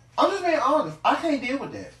 I'm just being honest. I can't deal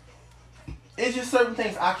with that. It's just certain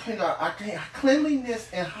things I can't. Cleanliness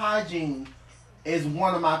and hygiene is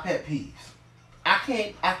one of my pet peeves. I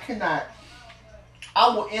cannot. I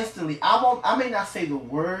will instantly. I may not say the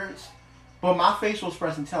words, but my facial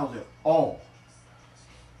expression tells it all.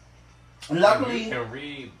 Luckily,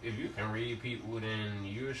 if you can read people, then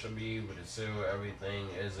you should be able to tell everything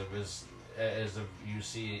as if you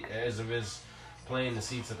see it, as if it's plain to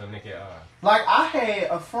see to the naked eye. Like I had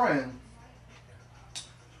a friend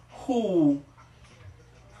who,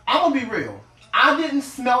 I'm gonna be real, I didn't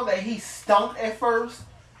smell that he stunk at first.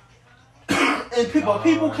 And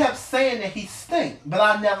people kept saying that he stink, but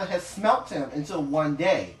I never had smelt him until one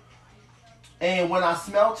day. And when I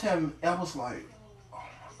smelt him, I was like, oh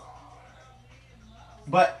my God.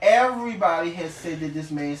 But everybody has said that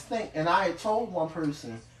this man stink. And I had told one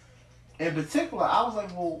person in particular, I was like,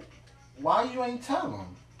 well, why you ain't tell him?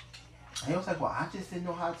 And he was like, well, I just didn't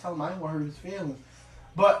know how to tell him. I didn't want to hurt his feelings.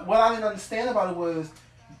 But what I didn't understand about it was,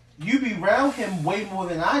 you be around him way more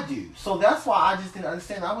than I do. So that's why I just didn't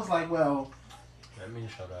understand. I was like, well, let me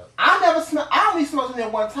shut up. I only smelled him there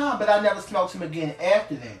one time, but I never smelled him again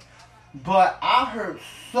after that. But I heard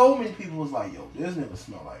so many people was like, yo, this nigga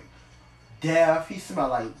smell like death. He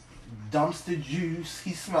smelled like dumpster juice.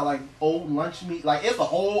 He smelled like old lunch meat. Like, it's a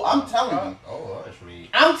whole, I'm telling you. Oh, lunch meat.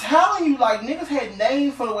 I'm telling you, like, niggas had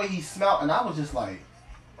names for the way he smelled, and I was just like,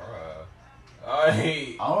 bruh.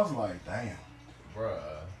 I was like, damn. Bruh.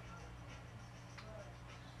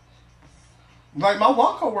 Like, my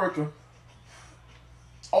one coworker,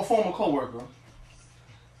 a former coworker,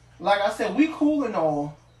 like I said, we cool and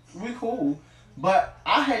all. We cool. But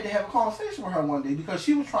I had to have a conversation with her one day because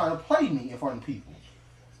she was trying to play me in front of people.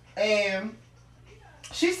 And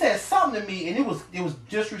she said something to me, and it was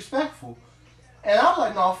disrespectful. And I was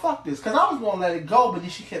like, no, fuck this. Because I was going to let it go, but then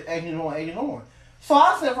she kept egging on. So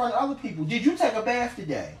I said in front of other people, did you take a bath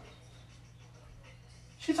today?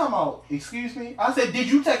 She talking about, excuse me? I said, did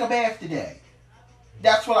you take a bath today?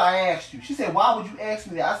 That's what I asked you. She said, why would you ask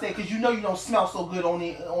me that? I said, because you know you don't smell so good on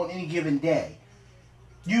any given day.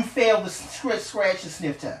 You failed the scratch and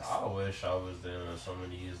sniff test. I wish I was there on some of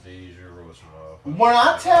these days. You're real small. When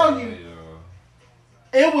I tell you,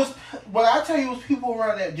 it was people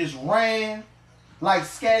around that just ran like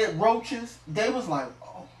scattered roaches. They was like,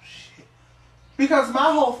 oh shit. Because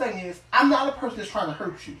my whole thing is, I'm not a person that's trying to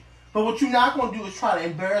hurt you. But what you're not going to do is try to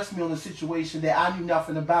embarrass me on a situation that I knew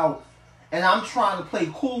nothing about. And I'm trying to play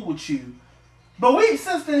cool with you. But we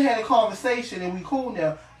since then had a conversation and we cool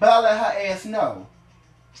now. But I let her ass know,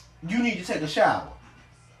 you need to take a shower.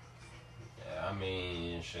 Yeah, I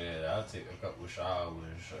mean, shit, I'll take a couple showers.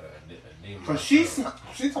 Cause she's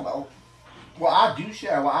talking about, well, I do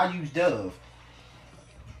shower. I use Dove.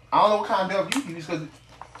 I don't know what kind of Dove you use because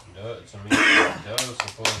to me, Dove's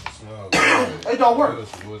supposed to smell good. It don't work.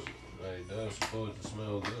 Dove's supposed to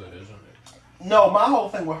smell good, isn't it? No, my whole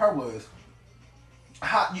thing with her was, and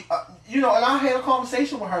I had a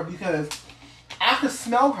conversation with her because I could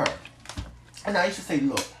smell her. And I used to say,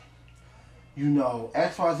 look,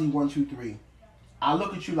 XYZ 1, 2, 3, I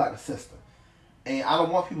look at you like a sister. And I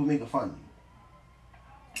don't want people making fun of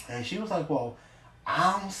you. And she was like, well,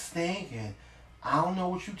 I'm stinking. I don't know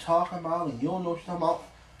what you're talking about, and you don't know what you're talking about.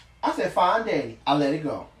 I said, fine, daddy. I let it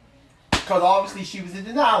go. Because obviously she was in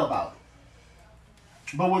denial about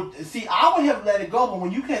it. But I would have let it go, but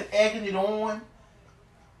when you kept egging it on,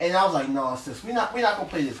 and I was like, no, sis, we're not gonna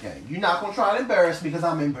play this game. You're not gonna try to embarrass me because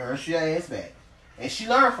I'm embarrassed your ass back. And she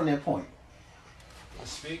learned from that point.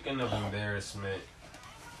 Speaking of embarrassment,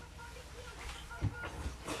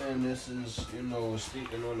 and this is, speaking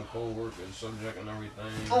on the co-worker subject and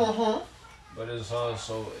everything. Mm-hmm. But it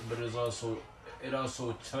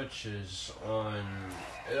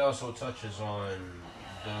also touches on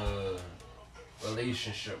the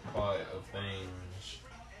relationship part of things,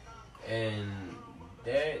 and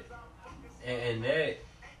that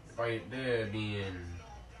right there being,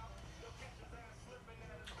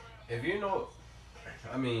 if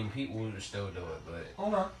people still do it, but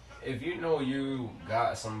okay. If you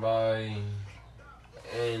got somebody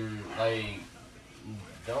and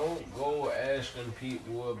don't go asking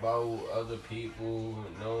people about other people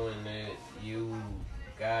knowing that you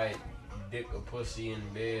got dick or pussy in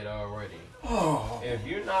bed already. Oh. If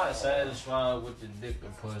you're not satisfied with the dick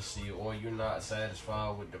or pussy, or you're not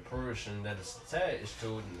satisfied with the person that is attached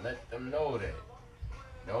to it, then let them know that.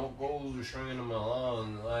 Don't go stringing them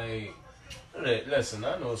along listen,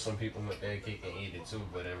 I know some people with their cake and eat it too,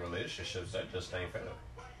 but in relationships, that just ain't fair.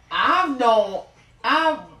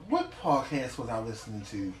 What podcast was I listening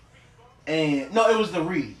to? And no, it was The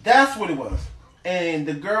Read. That's what it was. And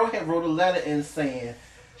the girl had wrote a letter in saying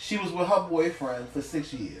she was with her boyfriend for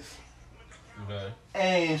 6 years. Okay.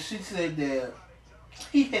 And she said that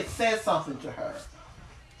he had said something to her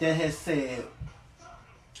that had said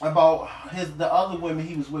about the other women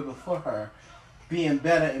he was with before her being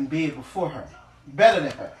better in bed better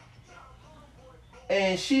than her.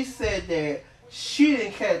 And she said that she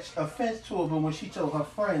didn't catch offense to it, but when she told her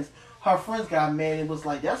friends got mad and was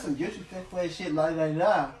like, that's some disrespectful ass shit, la.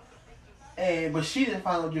 But she didn't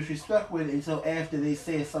find no disrespect with it until after they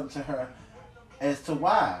said something to her as to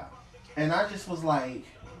why. And I just was like,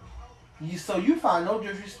 you find no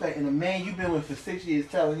disrespect in a man you've been with for 6 years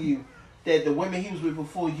telling you that the women he was with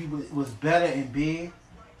before you was better in bed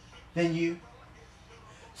than you?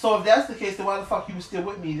 So if that's the case, then why the fuck you was still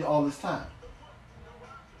with me all this time?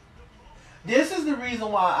 This is the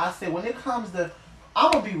reason why I say when it comes to,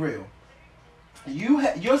 I'm gonna be real.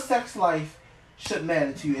 Your sex life should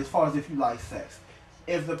matter to you as far as if you like sex.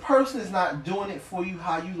 If the person is not doing it for you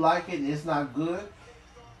how you like it and it's not good,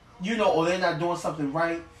 or they're not doing something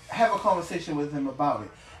right, have a conversation with them about it.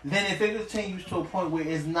 Then if it continues to a point where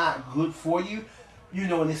it's not good for you,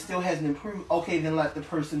 and it still hasn't improved, okay, then let the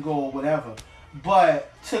person go or whatever.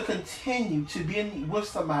 But to continue to be with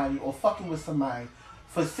somebody or fucking with somebody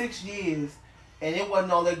for 6 years and it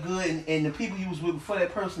wasn't all that good and the people you was with before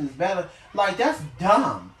that person is better, like, that's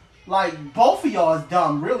dumb. Like, both of y'all is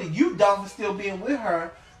dumb, really. You dumb for still being with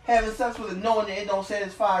her, having sex with her, knowing that it don't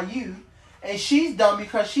satisfy you. And she's dumb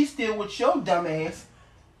because she's still with your dumb ass.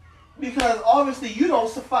 Because obviously you don't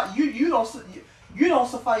suffice. You don't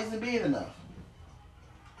suffice in being enough.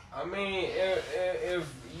 I mean, if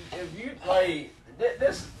you like,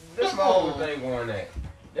 this my whole thing on that.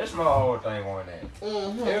 That's my whole thing on that.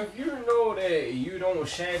 Mm-hmm. If you know that you don't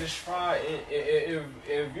satisfy,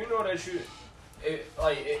 if you know that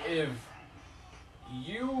if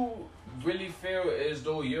you really feel as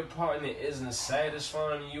though your partner isn't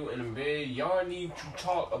satisfying you in bed, y'all need to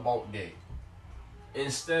talk about that.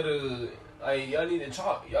 Instead of y'all need to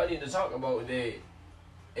talk about that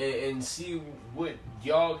and see what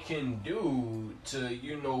y'all can do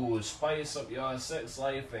to spice up y'all sex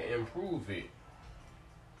life and improve it.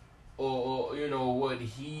 Or what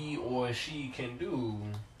he or she can do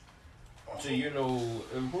to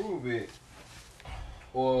improve it,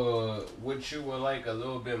 or what you would like a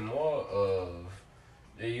little bit more of,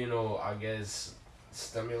 that I guess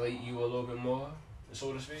stimulate you a little bit more,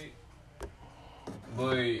 so to speak.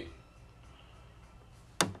 But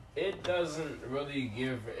it doesn't really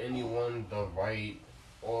give anyone the right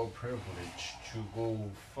or privilege to go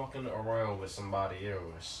fucking around with somebody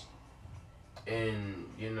else and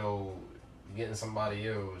getting somebody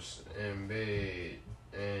else in bed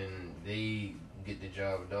and they get the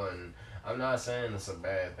job done. I'm not saying it's a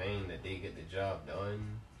bad thing that they get the job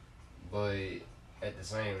done, but at the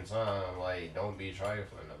same time, don't be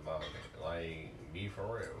trifling about it. Be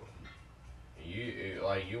for real.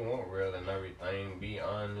 You want real and everything. Be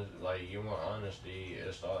honest. You want honesty.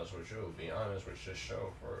 It starts with you. Be honest with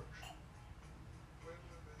yourself first.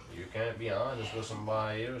 You can't be honest with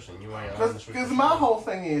somebody else and you ain't honest with yourself. Because my whole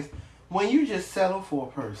thing is, when you just settle for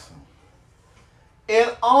a person,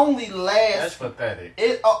 it only lasts... That's pathetic.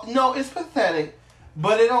 No, it's pathetic,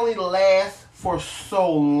 but it only lasts for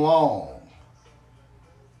so long.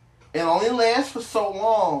 It only lasts for so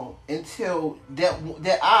long until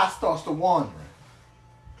that eye starts to wandering.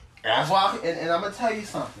 That's why, and I'm going to tell you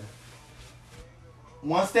something.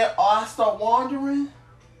 Once that eye start wandering,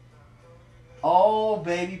 oh,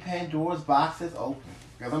 baby, Pandora's box is open.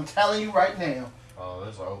 Because I'm telling you right now. Oh,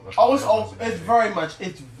 it's open. Oh, it's open. It's very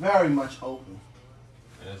much open.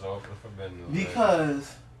 It's open for business.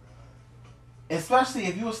 Because, especially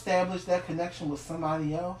if you establish that connection with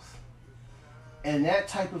somebody else, and that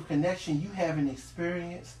type of connection you haven't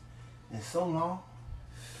experienced in so long,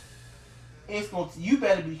 you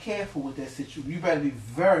better be careful with that situation. You better be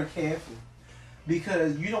very careful.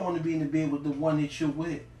 Because you don't want to be in the bed with the one that you're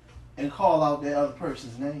with and call out that other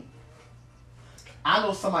person's name. I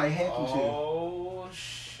know somebody happened to. Oh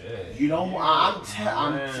shit! You don't. I'm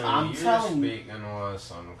telling you. Speaking on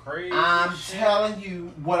some crazy. I'm shit. telling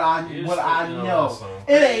you what I know.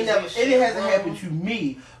 It hasn't happened to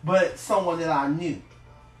me, but someone that I knew,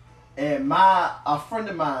 and a friend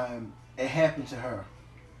of mine, it happened to her,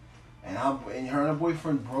 and her and her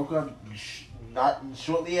boyfriend broke up. Not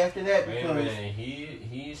shortly after that because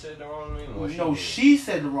he said the wrong name. Or no, she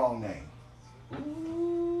said the wrong name.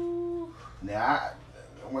 Ooh. Now,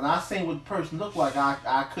 when I seen what the person looked like,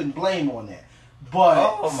 I couldn't blame on that.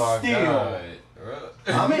 But still, God. Really?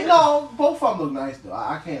 I mean, no, both of them look nice though.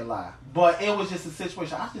 I can't lie. But it was just a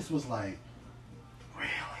situation. I just was like,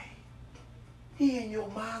 really? He in your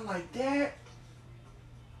mind like that?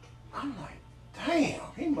 I'm like, damn.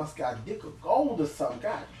 He must got a dick of gold or something.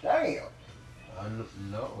 God damn.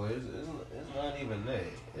 No, it's not even that.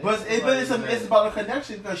 It's about a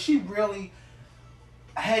connection because she really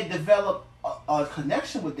had developed a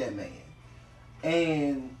connection with that man,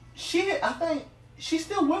 and I think she's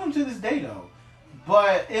still with him to this day though.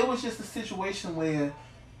 But it was just a situation where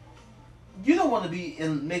you don't want to be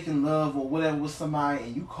making love or whatever with somebody,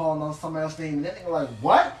 and you calling on somebody else's name, and then they're like,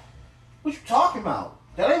 "What? What you talking about?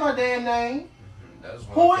 That ain't my damn name."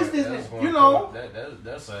 Who is this?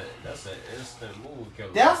 That's an instant mood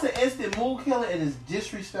killer. That's an instant mood killer and it's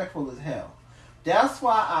disrespectful as hell. That's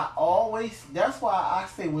why I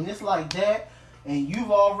say when it's like that and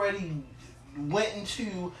you've already went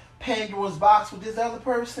into Pandora's box with this other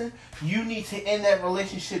person, you need to end that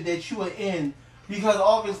relationship that you are in, because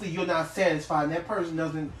obviously you're not satisfied and that person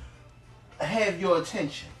doesn't have your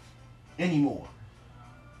attention anymore.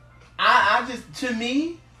 I just, to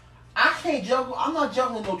me, I can't juggle. I'm not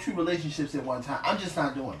juggling no two relationships at one time. I'm just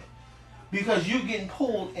not doing it. Because you're getting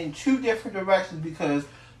pulled in two different directions, because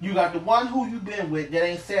you got the one who you've been with that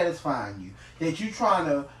ain't satisfying you, that you trying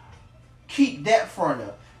to keep that front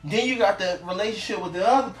up. Then you got the relationship with the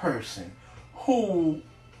other person who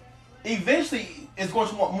eventually is going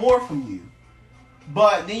to want more from you.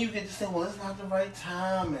 But then you get to say, well, it's not the right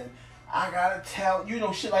time, and I gotta tell,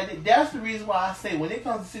 shit like that. That's the reason why I say when it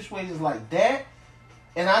comes to situations like that,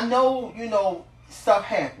 and I know, stuff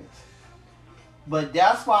happens. But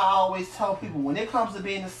that's why I always tell people, when it comes to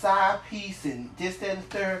being a side piece and this, that, and the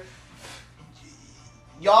third,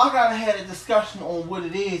 y'all gotta have a discussion on what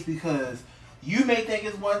it is, because you may think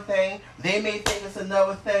it's one thing, they may think it's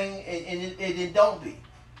another thing, and it don't be.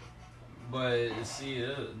 But see,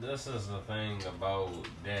 this is the thing about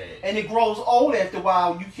that. And it grows old after a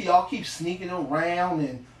while. Y'all keep sneaking around,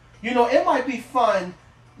 and it might be fun.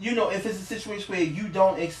 If it's a situation where you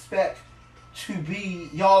don't expect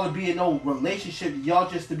y'all to be in no relationship, y'all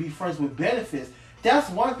just to be friends with benefits. That's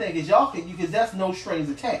one thing, because that's no strings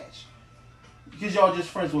attached, because y'all just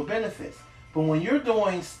friends with benefits. But when you're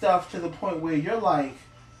doing stuff to the point where you're like,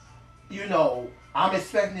 I'm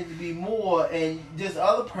expecting it to be more, and this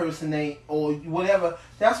other person ain't, or whatever,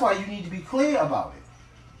 that's why you need to be clear about it.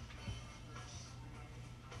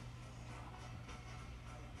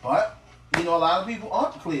 But, a lot of people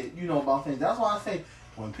aren't clear, about things. That's why I say,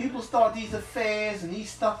 when people start these affairs and these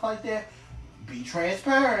stuff like that, be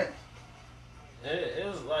transparent.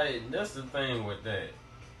 It's like, that's the thing with that.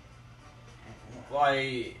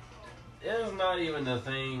 Like, it's not even the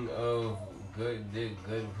thing of good dick,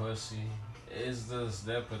 good pussy. It's just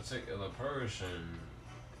that particular person.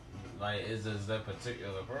 Like, it's just that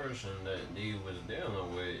particular person that they was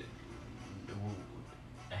dealing with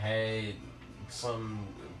who had some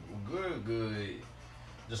good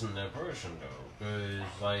just in that person though.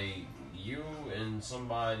 Cause like you and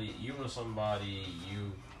somebody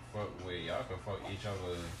you fuck with, y'all can fuck each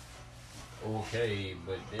other okay,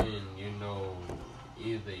 but then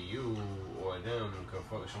either you or them could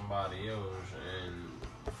fuck somebody else and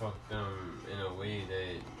fuck them in a way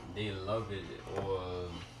that they love it, or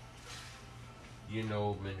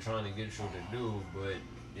been trying to get you to do, but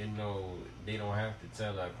they don't have to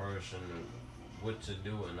tell that person what to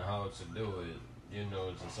do and how to do it,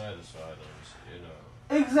 to satisfy them,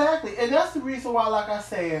 Exactly, and that's the reason why, like I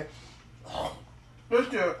said, hold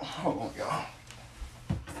on, y'all.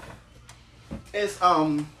 It's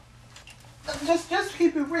just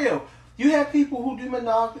keep it real. You have people who do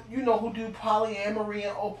monogamy, who do polyamory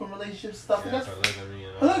and open relationship stuff, and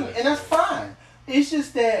that's fine. It's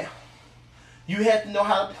just that you have to know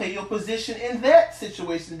how to play your position in that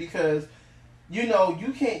situation, because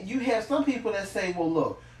you can't. You have some people that say, "Well,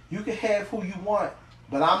 look, you can have who you want,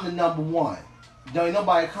 but I'm the number one. There ain't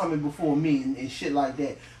nobody coming before me," and shit like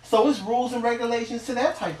that. So it's rules and regulations to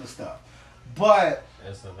that type of stuff. But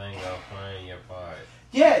that's the thing about playing your part.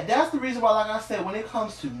 Yeah, that's the reason why, like I said, when it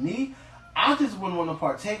comes to me, I just wouldn't want to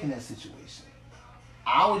partake in that situation.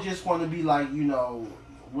 I would just want to be like,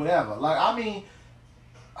 whatever. Like, I mean,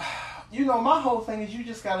 my whole thing is you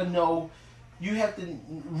just got to know, you have to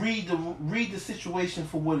read the situation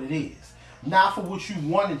for what it is, not for what you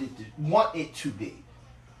want it to be.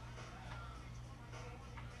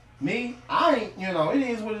 Me, I ain't, it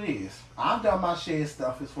is what it is. I've done my share of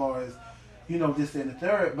stuff as far as, this and the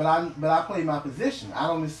third, but I play my position. I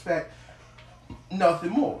don't expect nothing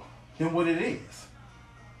more than what it is.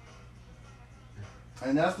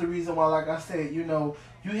 And that's the reason why, like I said, you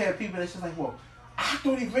have people that's just like, well, I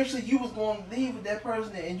thought eventually you was going to leave with that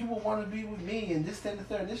person and you would want to be with me and this, and the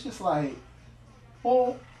third. And it's just like,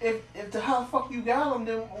 well, if how the fuck you got them,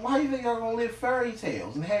 then why you think y'all going to live fairy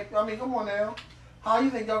tales? And come on now. How you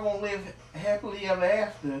think y'all going to live happily ever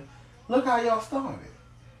after? Look how y'all started.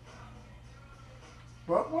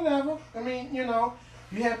 But whatever. I mean, you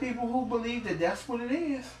have people who believe that that's what it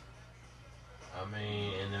is. I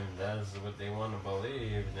mean, and if that's what they want to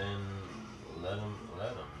believe, then let them.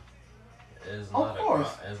 It's not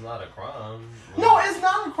a crime. No, it's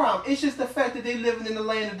not a crime. It's just the fact that they living in the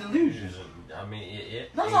land of delusion. I mean,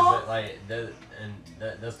 that's all. Like that, and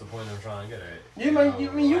that's the point I'm trying to get at.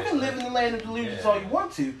 You can live in the land of delusions all you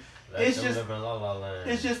want to. It's just La La Land.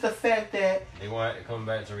 It's just the fact that they want to come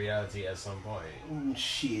back to reality at some point.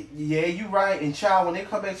 Shit, yeah, you right. And child, when they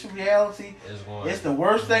come back to reality, it's the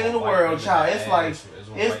worst thing in the world, child. It's like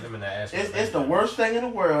it's the worst thing in the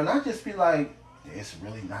world. And I just be like, It's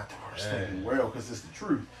really not the worst thing in the world because it's the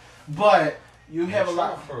truth. But you have a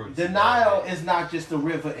lot. Denial is not just the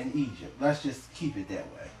river in Egypt. Let's just keep it that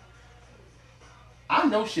way. I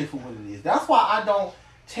know shit for what it is. That's why I don't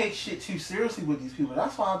take shit too seriously with these people.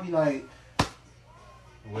 That's why I be like.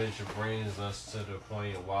 Which brings us to the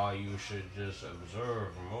point why you should just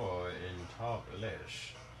observe more and talk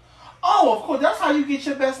less. Oh, of course. That's how you get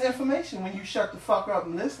your best information, when you shut the fuck up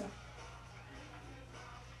and listen.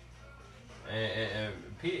 And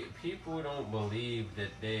people don't believe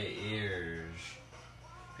that their ears.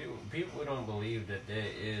 People don't believe that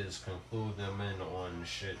their ears can clue them in on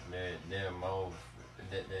shit that their mouth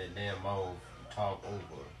talk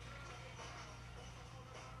over.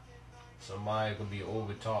 Somebody could be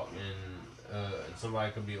over talking.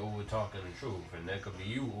 Somebody could be over talking the truth, and that could be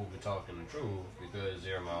you over talking the truth because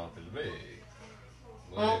your mouth is big.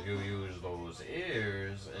 But if you use those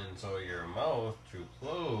ears and so your mouth to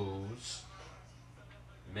close,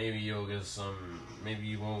 maybe you'll get some. Maybe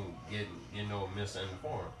you won't get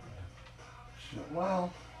misinformed.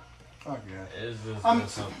 Well, I guess it's just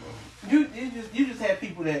simple. You just have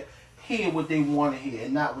people that hear what they want to hear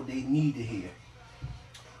and not what they need to hear.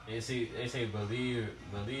 They say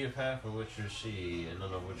believe half of what you see and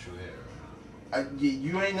none of what you hear.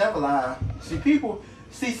 You ain't never lie. Some people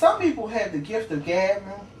have the gift of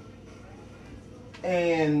gabbing,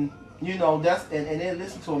 and that's and then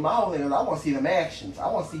listen to them. My whole thing is I want to see them actions. I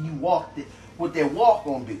want to see you walk what their walk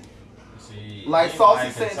gonna be. See, like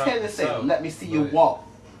Saucy said, let me see you walk.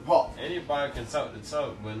 Anybody can talk the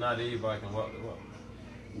talk, but not everybody can walk the walk.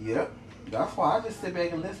 Yep. That's why I just sit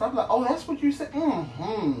back and listen. I'm like, oh, that's what you said?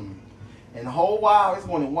 Mm-hmm. And the whole while, it's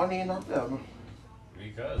going in one end up the other.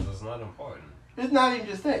 Because it's not important. It's not even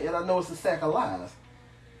just that. Yet I know it's a sack of lies.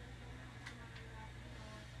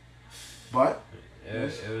 But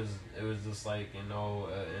it was just like, an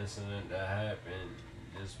incident that happened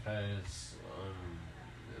this past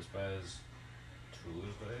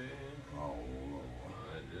Tuesday. Oh, Lord.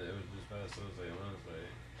 It was this past Tuesday, Wednesday.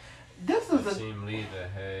 This is a team leader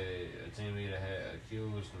had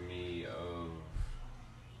accused me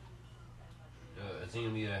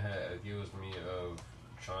of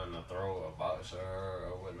trying to throw a box at her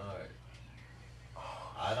or whatnot.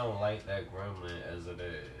 I don't like that gremlin as it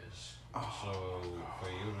is. So for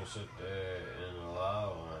you to sit there and lie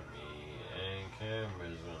on me and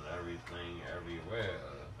cameras and everything everywhere,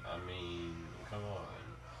 I mean, come on.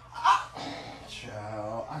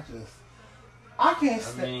 Child, I can't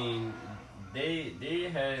stand. I mean, they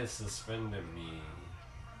had suspended me,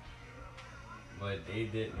 but they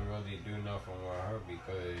didn't really do nothing with her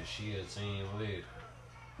because she a team leader.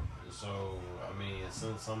 So, I mean,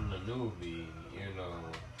 since I'm the newbie,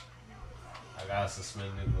 I got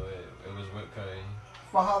suspended, but it was with Kay.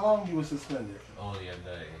 For how long you were suspended? Only a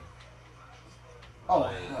day. Oh,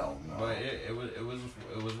 hell no. But it was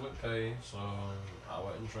with Kay, so I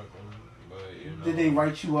wasn't tripping. But did they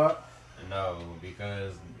write you up? No,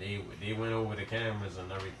 because they went over the cameras and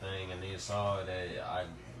everything, and they saw that I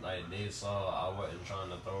wasn't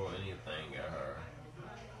trying to throw anything at her.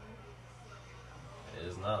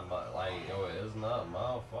 It's not it's not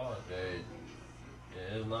my fault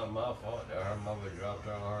that her mother dropped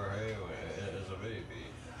her on her head as a baby.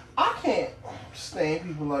 I can't stand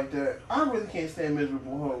people like that. I really can't stand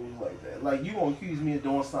miserable hoes like that. Like, you gonna accuse me of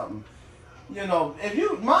doing something.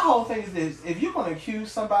 My whole thing is this: if you're gonna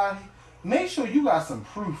accuse somebody, make sure you got some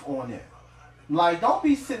proof on it. Like, don't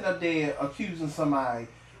be sitting up there accusing somebody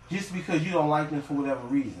just because you don't like them for whatever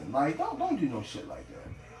reason. Like, don't do no shit like that.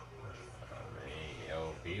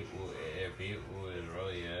 People is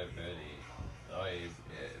really that petty. Like,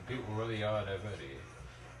 people really are that petty.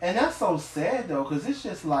 And that's so sad, though, because it's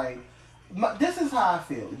just like, this is how I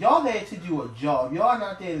feel. Y'all there to do a job. Y'all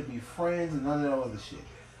not there to be friends and none of that other shit.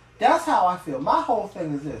 That's how I feel. My whole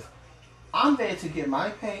thing is this. I'm there to get my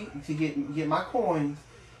pay, to get my coins.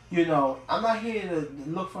 I'm not here to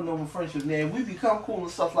look for no friendships. Now, if we become cool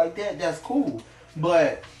and stuff like that, that's cool.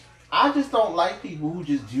 But I just don't like people who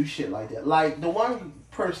just do shit like that. Like the one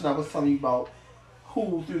person I was telling you about,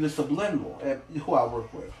 who through the subliminal, who I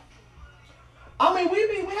work with. I mean,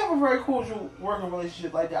 we have a very cordial working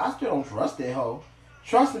relationship like that. I still don't trust that hoe.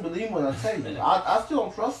 Trust and believe when I tell you. I still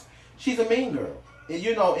don't trust. She's a mean girl. And,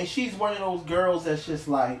 and she's one of those girls that's just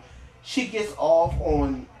like, she gets off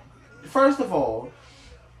on, first of all,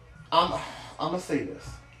 I'm going to say this.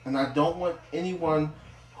 And I don't want anyone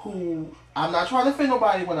I'm not trying to offend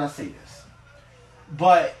nobody when I say this.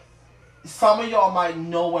 But some of y'all might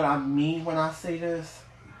know what I mean when I say this.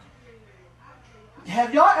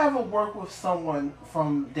 Have y'all ever worked with someone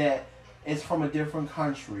that is from a different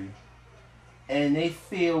country and they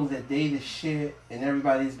feel that they the shit and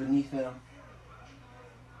everybody's beneath them?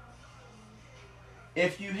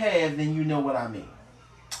 If you have, then you know what I mean.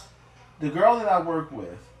 The girl that I work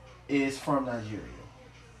with is from Nigeria.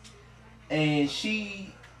 And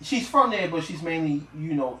she's from there, but she's mainly,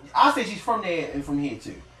 I say she's from there and from here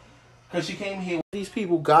too. Because she came here, these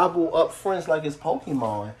people gobble up friends like it's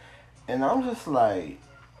Pokemon. And I'm just like,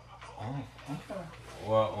 oh, okay.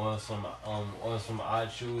 Or on some I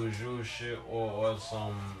choose you shit, or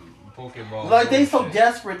some Pokeball. Like they so shit.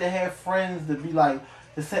 desperate to have friends to be like,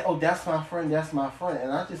 to say, oh, that's my friend,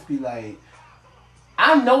 and I just be like,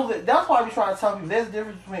 I know that's why I be trying to tell people there's a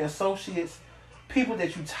difference between associates, people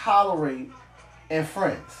that you tolerate, and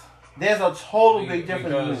friends. There's a total big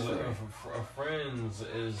difference. Because friends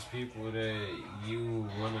is people that you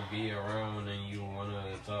want to be around and you want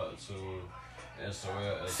to talk to.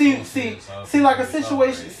 See, like a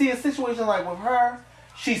situation like with her,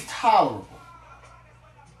 she's tolerable.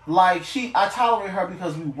 Like I tolerate her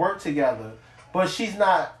because we work together. But she's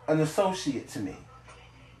not an associate to me.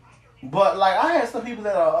 But like I had some people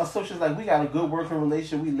that are associates, like we got a good working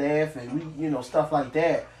relationship, we laugh and we stuff like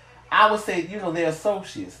that. I would say, they're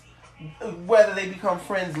associates. Whether they become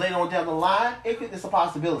friends later on down the line, it's a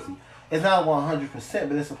possibility. It's not 100%,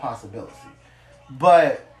 but it's a possibility.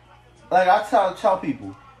 But like I tell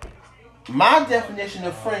people, my definition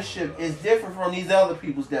of friendship is different from these other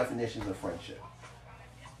people's definitions of friendship.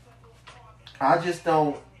 I just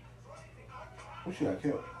don't. What you got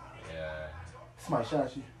killed? Yeah. Somebody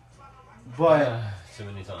shot you. But too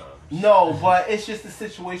many times. No, but it's just a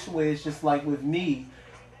situation where it's just like with me,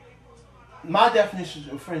 my definition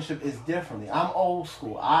of friendship is differently. I'm old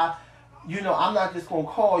school. I'm not just gonna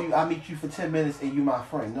call you, I meet you for 10 minutes and you my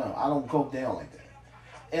friend. No, I don't go down like that.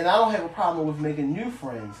 And I don't have a problem with making new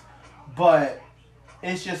friends, but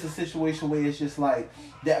it's just a situation where it's just like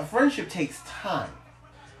that friendship takes time.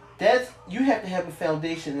 You have to have a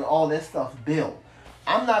foundation and all that stuff built.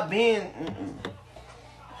 I'm not being.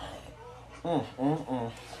 I'm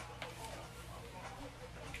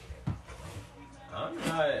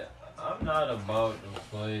not about to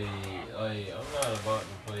play. Like, I'm not about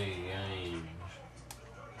to play games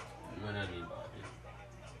with anybody.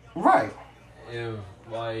 Right. I'm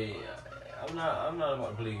not about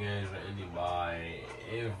to play games with anybody.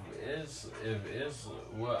 If it's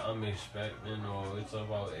what I'm expecting, or it's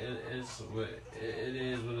about it's what it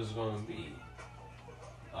is what it's gonna be.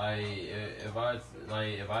 If I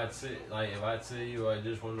tell you I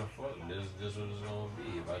just wanna fuck, this what it's gonna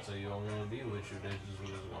be. If I tell you I wanna be with you, this is what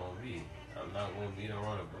it's gonna be. I'm not gonna beat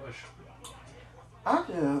around the bush.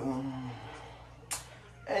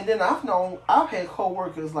 And then I've had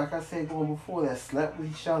coworkers, like I said going before, that slept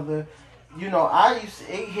with each other.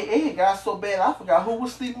 It got so bad I forgot who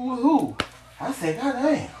was sleeping with who. I said, God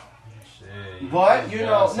damn. Shit, but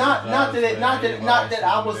not that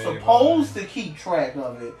I was supposed to keep track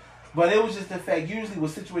of it, but it was just the fact. Usually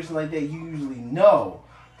with situations like that, you usually know.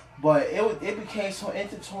 But it became so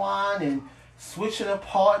intertwined and switching of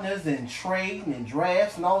partners and trading and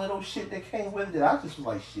drafts and all of those shit that came with it. That I just was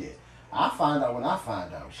like, shit. I find out when I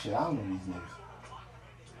find out. Shit, I don't know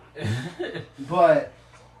these niggas. But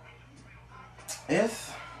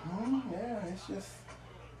it's just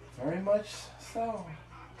very much so.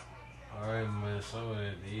 Very much so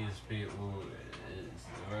that these people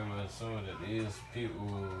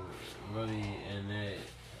really in that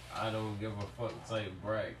I don't give a fuck type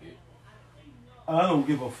bracket. I don't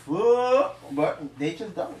give a fuck, but they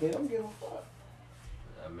just don't. They don't give a fuck.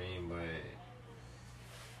 I mean, but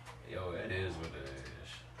yo, it is what it is.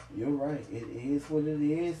 You're right. It is what it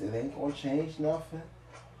is. It ain't gonna change nothing.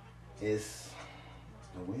 It's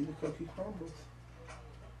the way the cookie crumbles.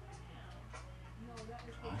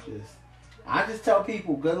 I just tell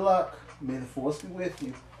people, good luck. May the force be with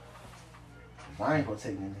you. I ain't gonna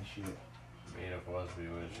take none of this shit. May the force be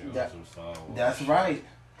with you. Some Star Wars. That's right.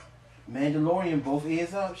 Mandalorian, both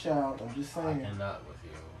ears up, child. I'm just saying. I cannot with you.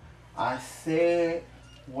 I said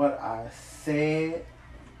what I said,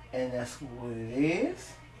 and that's what it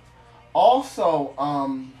is. Also,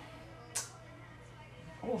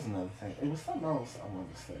 what was another thing? It was something else I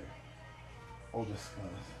wanted to say or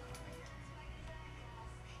discuss.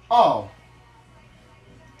 Oh,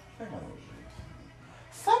 I think I know what it is.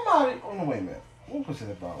 Somebody. Oh no, wait a minute. What was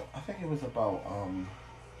it about? I think it was about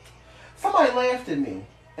somebody laughed at me.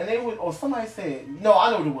 And they would, or somebody said, no, I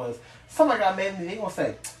know what it was. Somebody got mad at me. They gonna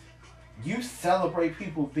say, you celebrate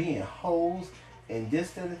people being hoes and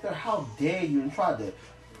this, that, and that. How dare you? And try to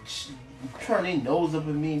turn their nose up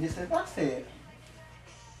at me and this, that. I said,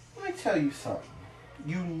 let me tell you something.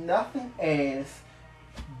 You nothing ass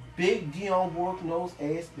big Dionne Warwick nose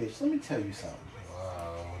ass bitch. Let me tell you something.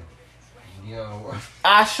 Wow. Yo.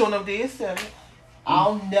 I sure enough did said it.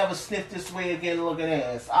 I'll never sniff this way again looking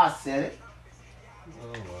ass. I said it.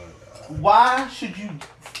 Oh my God. Why should you...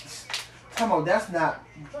 Come on, that's not...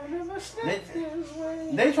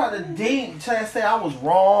 They tried to say I was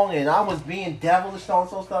wrong and I was being devilish and all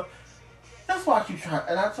this stuff. That's why I keep trying.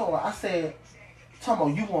 And I told her, I said,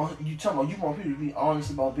 you want people to be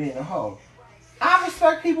honest about being a hoe. I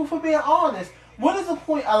respect people for being honest. What is the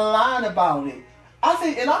point of lying about it? I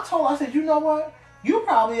said, and I told her, I said, you know what? You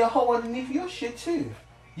probably a hoe underneath your shit too.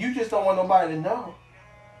 You just don't want nobody to know.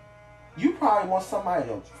 You probably want somebody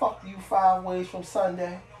to fuck you 5 ways from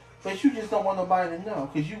Sunday, but you just don't want nobody to know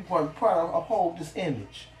because you want to uphold this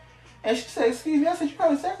image. And she said, excuse me. I said, you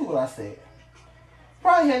know exactly what I said.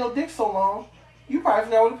 Probably had no dick so long, you probably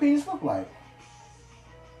forgot what a penis looked like.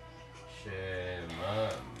 Shit,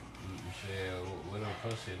 what a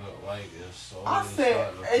pussy look like is so. I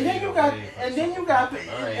said, and then you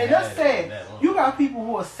got people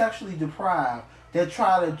who are sexually deprived that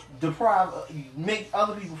try to make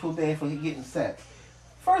other people feel bad for getting sex.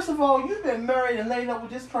 First of all, you've been married and laid up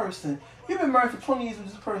with this person. You've been married for 20 years with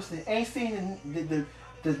this person. Ain't seen the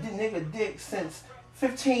nigga dick since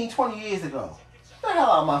 15, 20 years ago. Get the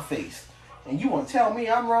hell out of my face. And you want to tell me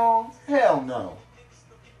I'm wrong? Hell no.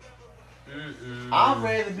 I'd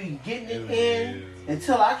rather be getting it in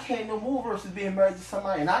until I can't no more versus being married to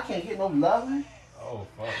somebody and I can't get no loving. Oh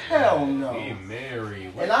fuck. Hell no. Be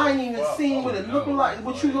married. And I ain't even seen what it look like,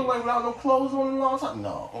 what you look like without no clothes on in a long time.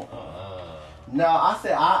 No. No, I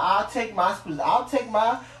said I'll take my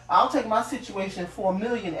situation for $1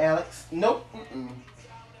 million, Alex. Nope.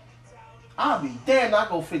 I'll be damned. I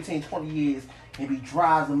go 15, 20 years and be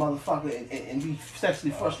dry as a motherfucker and be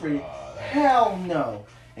sexually frustrated. Hell no.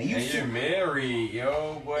 And you're married,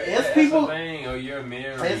 yo, boy. It's people. Thing. Oh, you're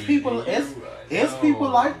married. It's people. It's people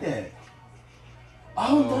like that.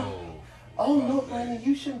 No, Brandon,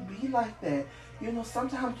 you shouldn't be like that. You know,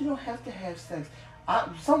 sometimes you don't have to have sex.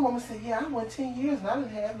 Some women say, yeah, I went 10 years and I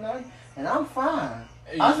didn't have none, and I'm fine.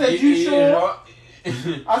 I said, you sure?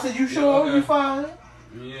 I said, you sure you fine?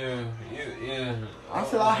 Yeah. I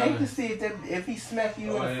said, I hate to see if he smack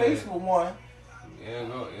you in the face with one. Yeah,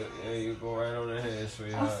 you go right on the head,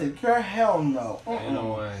 sweetheart. I said, girl, hell no. Ain't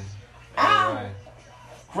no way.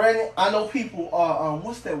 Granted, I know people are,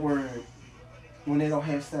 what's that word when they don't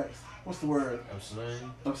have sex? What's the word?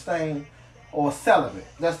 Abstain. Or celibate.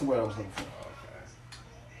 That's the word I was looking for. Okay.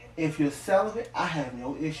 If you're celibate, I have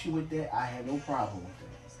no issue with that. I have no problem with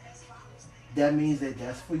that. That means that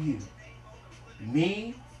that's for you.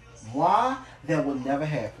 Me, why? That will never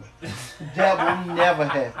happen. That will never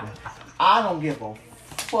happen. I don't give a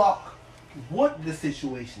fuck what the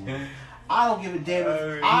situation is. I don't give a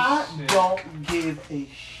damn. I don't give a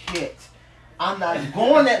shit. I'm not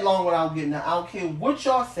going that long without getting out. I don't care what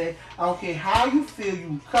y'all say. I don't care how you feel.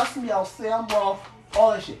 You cuss me out, say I'm wrong,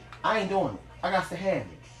 all that shit. I ain't doing it. I got to have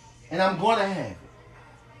it. And I'm going to have it.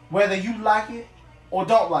 Whether you like it or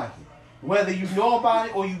don't like it. Whether you know about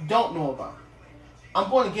it or you don't know about it. I'm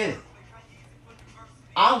going to get it.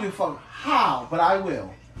 I don't give a fuck how, but I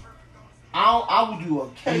will. I will do a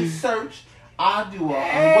case search. I'll do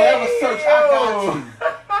whatever search I got to.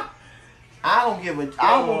 I don't give a.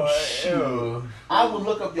 I will shoot. I will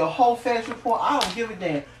look up your whole facts report. I don't give a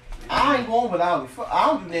damn. I ain't going without it. I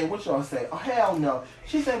don't give a damn what y'all say. Oh, hell no.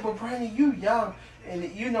 She said, but Brandon, you young. And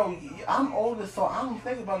you know, I'm older, so I don't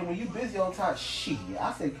think about it when you busy all the time. Shit.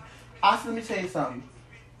 I said, let me tell you something.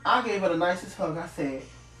 I gave her the nicest hug. I said,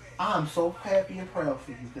 I'm so happy and proud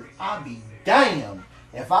for you because I be damned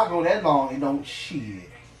if I go that long and don't shit.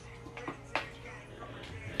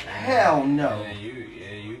 Hell no. Yeah,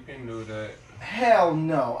 you can do that. Hell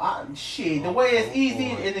no. The way it's easy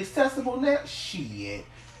and accessible now, shit.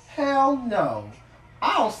 Hell no.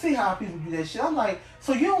 I don't see how people do that shit. I'm like,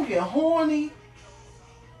 so you don't get horny?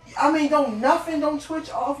 I mean, don't twitch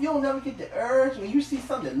off. You don't never get the urge when you see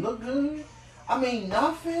something that look good. I mean,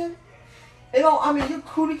 nothing. Your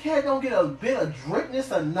cootie cat don't get a bit of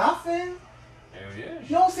dripness or nothing. Hell yeah. You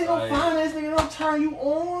don't see no fine ass nigga don't turn you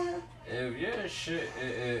on. If your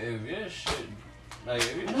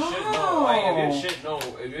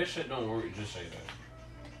shit don't work, just say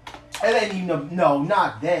that. It ain't even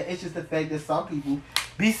not that. It's just the fact that some people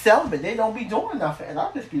be celibate. They don't be doing nothing, and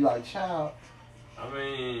I just be like, child. I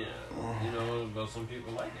mean, but some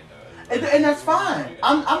people like it though. And that's fine.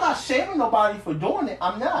 I'm not shaming nobody for doing it.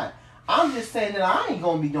 I'm not. I'm just saying that I ain't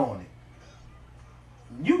gonna be doing it.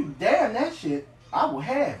 You damn that shit, I will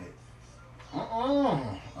have it.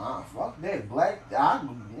 Fuck that. Black,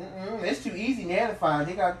 it's too easy now to find.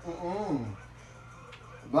 They got,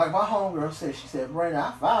 Like my homegirl said, she said, Brandon,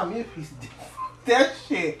 I found me a piece of dick. That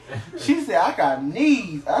shit. She said, I got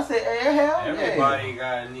knees. I said, hey, hell yeah. Everybody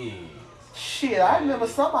got knees. Shit, I remember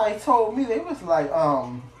somebody told me, they was like,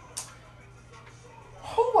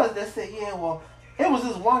 who was that said, yeah, well, it was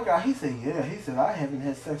this one guy, he said, I haven't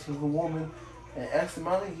had sex with a woman in X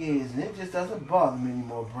amount of years, and it just doesn't bother me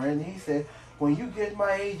anymore, Brandon. He said, when you get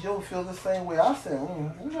my age, you'll feel the same way. I said,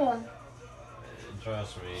 yeah.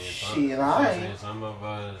 Trust me. Some of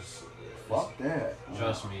us. Fuck that.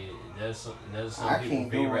 Trust me. That's some I people's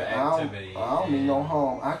can't do favorite it. activity. I don't need no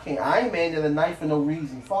harm. I can't. I ain't man to the knife for no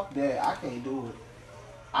reason. Fuck that. I can't do it.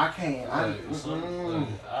 I can't. Look,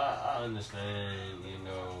 I understand. You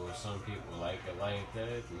know, some people like it like that,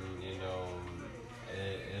 and you know,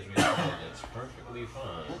 as we said, that's perfectly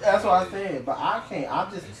fine. That's what I said. But I can't.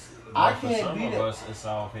 I can't be that. Some of us, it's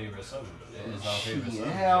our favorite subject. It's our favorite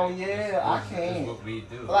subject. Hell yeah, I can't. It's what we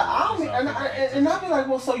do. Like I be like,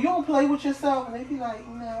 well, so you don't play with yourself, and they be like,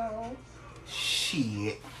 no.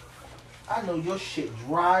 Shit. I know your shit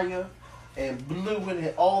drier and bluer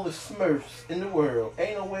than all the Smurfs in the world.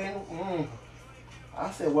 Ain't no way. I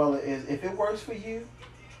said, well, if it works for you,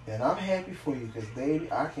 then I'm happy for you, cause baby,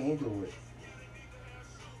 I can't do it.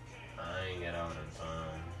 I ain't get out in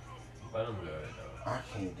time, but I'm good though. I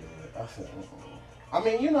can't do it. I said, I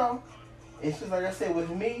mean, you know, it's just like I said with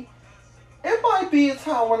me. It might be a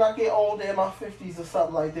time when I get older in my 50s or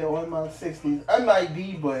something like that, or in my 60s. It might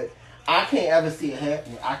be, but I can't ever see it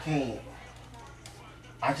happening. I can't.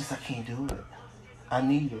 I can't do it. I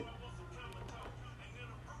need it.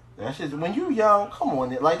 That's just, when you young, come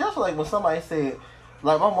on. Like, that's like when somebody said,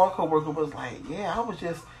 like my one coworker was like, yeah, I was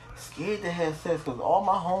just scared to have sex because all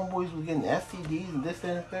my homeboys was getting STDs and this, that,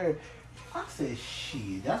 and the third. I said,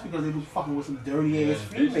 shit, that's because they was fucking with some dirty ass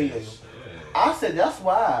females. Yeah. I said, that's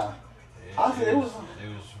why. Yeah, I said, it was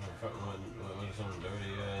fucking with some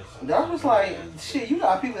dirty ass. That was like, shit, you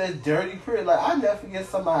got people that's dirty, pretty. Like, I never forget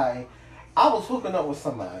somebody. I was hooking up with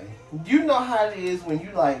somebody. You know how it is when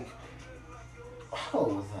you like, how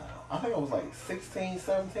old was I? I think I was like 16,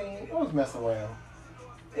 17. It was messing around.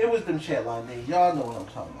 It was them chat line days. Y'all know what I'm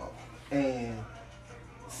talking about. And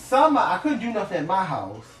somebody, I couldn't do nothing at my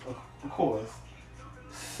house, of course.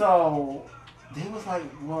 So they was like,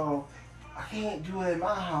 well, I can't do it at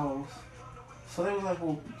my house. So they was like,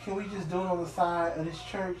 well, can we just do it on the side of this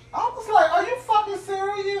church? I was like, are you fucking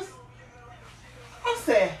serious? I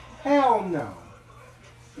said, hell no.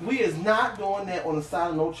 We is not doing that on the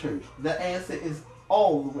side of no church. The answer is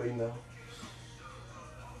all the way no.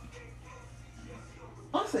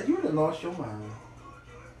 I said, you done lost your mind.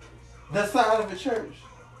 The side of a church.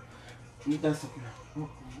 That's okay.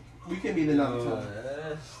 We can be another time.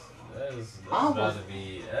 That's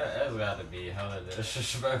gotta be hella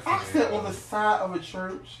disrespectful. I said on the side of a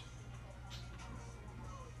church.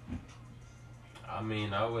 I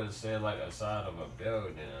mean, I would say like a side of a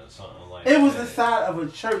building or something like that. It was the side of a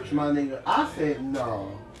church, my nigga. I said,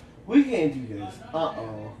 no. We can't do this.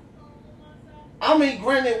 I mean,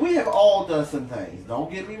 granted, we have all done some things.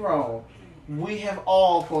 Don't get me wrong. We have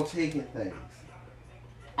all partaken things.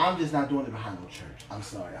 I'm just not doing it behind no church. I'm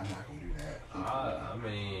sorry. I'm not going to do that. I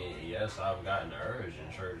mean, yes, I've gotten the urge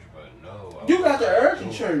in church, but no. You got the urge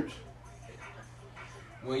in church.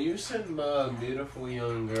 When you send a beautiful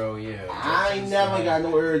young girl, yeah. I ain't never got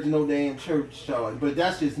no urge in no damn church, Charlie. But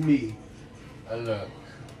that's just me. Look,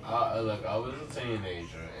 I was a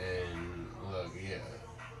teenager, and look, yeah.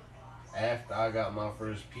 After I got my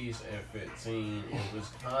first piece at 15, it was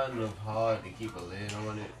kind of hard to keep a lid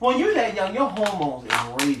on it. When you're that young, your hormones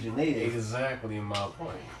is raging. Exactly my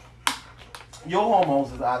point. Your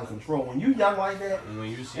hormones is out of control. When you young like that, and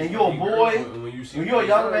when you see and you're a boy, when you're a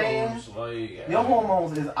young man, like, your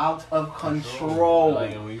hormones is out of control.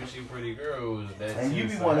 Like, and when you see pretty girls, that and you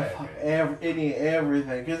be wanting to fuck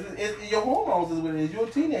everything, because your hormones is what it is. You're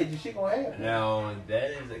a teenager, shit gonna happen. Now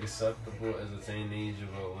that is acceptable as a teenager,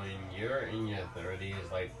 but when you're in your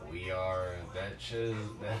 30s, like we are, that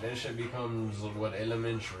shit becomes what,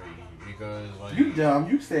 elementary, because like you dumb.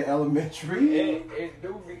 You said elementary.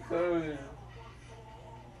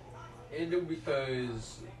 It do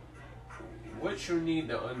because what you need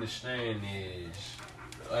to understand is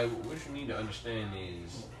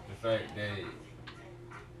the fact that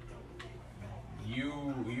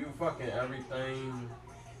you fucking everything,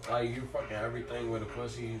 like you fucking everything with a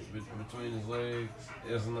pussy between his legs.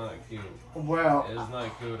 It's not cute. Well, it's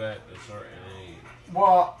not cute at a certain age.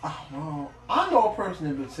 Well, I know a person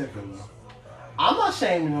in particular. I'm not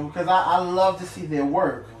shaming them because I love to see their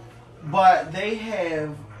work, but they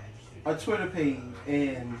have a Twitter page,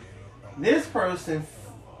 and this person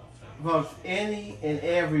fucks any and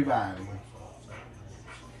everybody.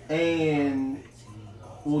 and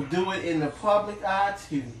will do it in the public eye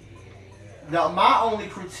too. Now, my only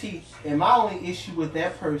critique and my only issue with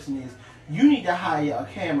that person is you need to hire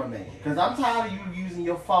a cameraman. Because I'm tired of you using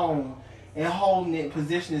your phone and holding it,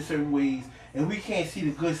 positioned in certain ways, and we can't see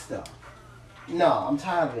the good stuff. No, I'm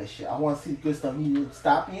tired of that shit. I want to see the good stuff. You need to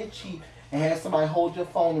stop being cheap and have somebody hold your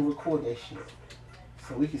phone and record that shit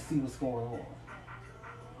so we can see what's going on.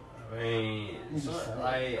 I mean,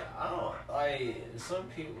 some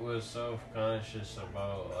people are self-conscious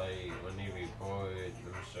about like when they record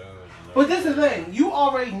themselves. But this is the thing, you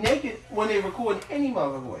already naked when they record any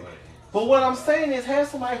mother way. But what I'm saying is, have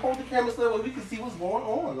somebody hold the camera so that we can see what's going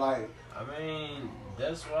on. Like, I mean,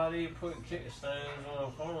 that's why they put kickstands on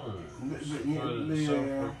a phone.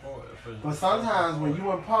 But sometimes when you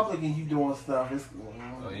in public and you doing stuff, it's.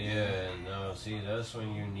 Oh yeah, no. See, that's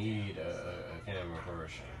when you need a camera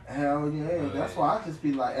person. Hell yeah, that's why I just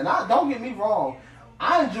be like, and I don't get me wrong,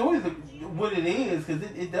 I enjoy what it is because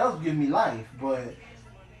it does give me life, but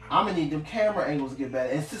I'm gonna need them camera angles to get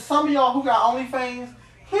better. And to some of y'all who got OnlyFans,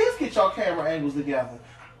 please get your camera angles together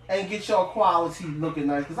and get your quality looking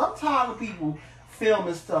nice. Because I'm tired of people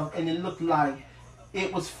filming stuff and it looked like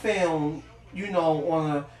it was filmed, you know,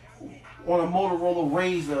 on a Motorola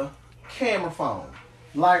Razr camera phone.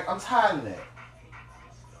 Like, I'm tired of that.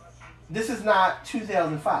 This is not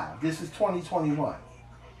 2005. This is 2021.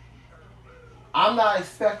 I'm not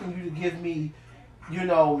expecting you to give me, you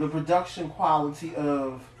know, the production quality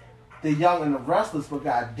of The Young and the Restless, but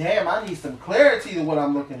goddamn, I need some clarity to what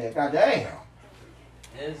I'm looking at. Goddamn.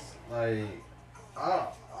 It's like, I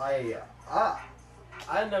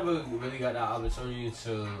never really got the opportunity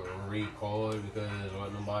to record because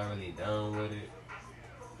wasn't nobody really down with it.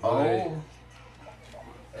 But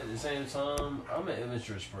at the same time, I'm an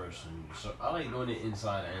imagerist person, so I like doing it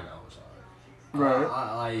inside and outside. Right.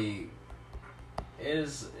 I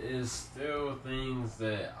is still things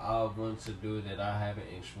that I want to do that I haven't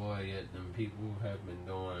explored yet. Them people have been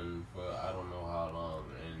doing for I don't know how long,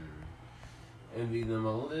 and envy them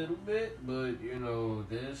a little bit. But you know,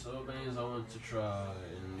 there's some things I want to try,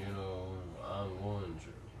 and you know, I'm going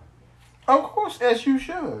to. Of course, as you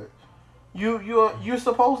should. You're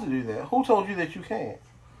supposed to do that. Who told you that you can't?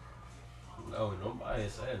 No, nobody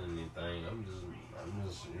said anything. I'm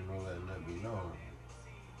just you know letting that be known.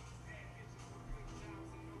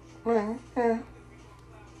 Yeah.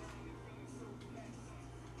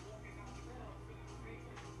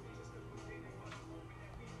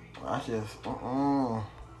 I just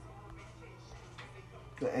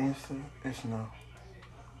The answer is no.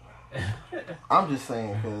 I'm just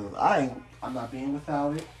saying because I'm not being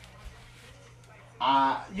without it.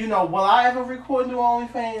 You know, will I ever record new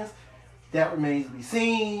OnlyFans? That remains to be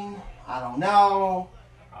seen. I don't know.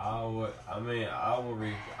 I would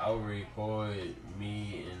record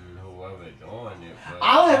me and whoever doing it. But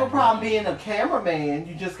I don't have a problem being a cameraman.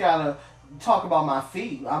 You just gotta talk about my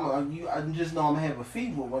fee. I just know I'm gonna have a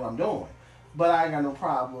fee with what I'm doing. But I ain't got no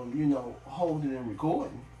problem, you know, holding and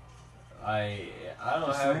recording. I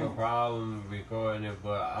don't have a problem recording it,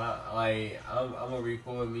 but I'm gonna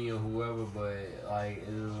record me and whoever, but like it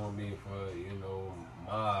is gonna be for you know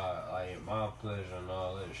my pleasure and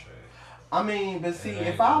all that shit. I mean, but see,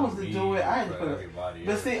 if I was to do it, I had to put everybody.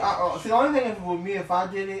 But see, the only thing is with me, if I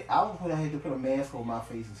did it, I had to put a mask on my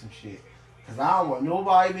face and some shit, cause I don't want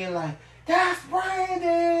nobody being like, "That's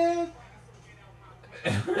Brandon."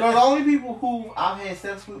 Because the only people who I've had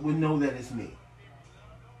sex with would know that it's me.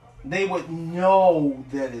 They would know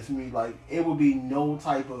that it's me. Like, it would be no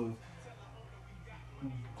type of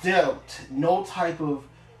doubt, no type of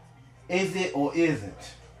is it or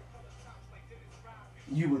isn't.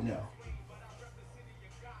 You would know.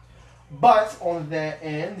 But on that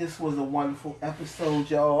end, this was a wonderful episode,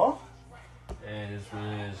 y'all. And this one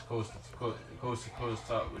is Coast to Coast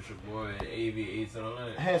Talk with your boy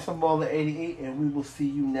AV8 Handsome Baller 88, and we will see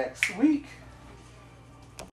you next week.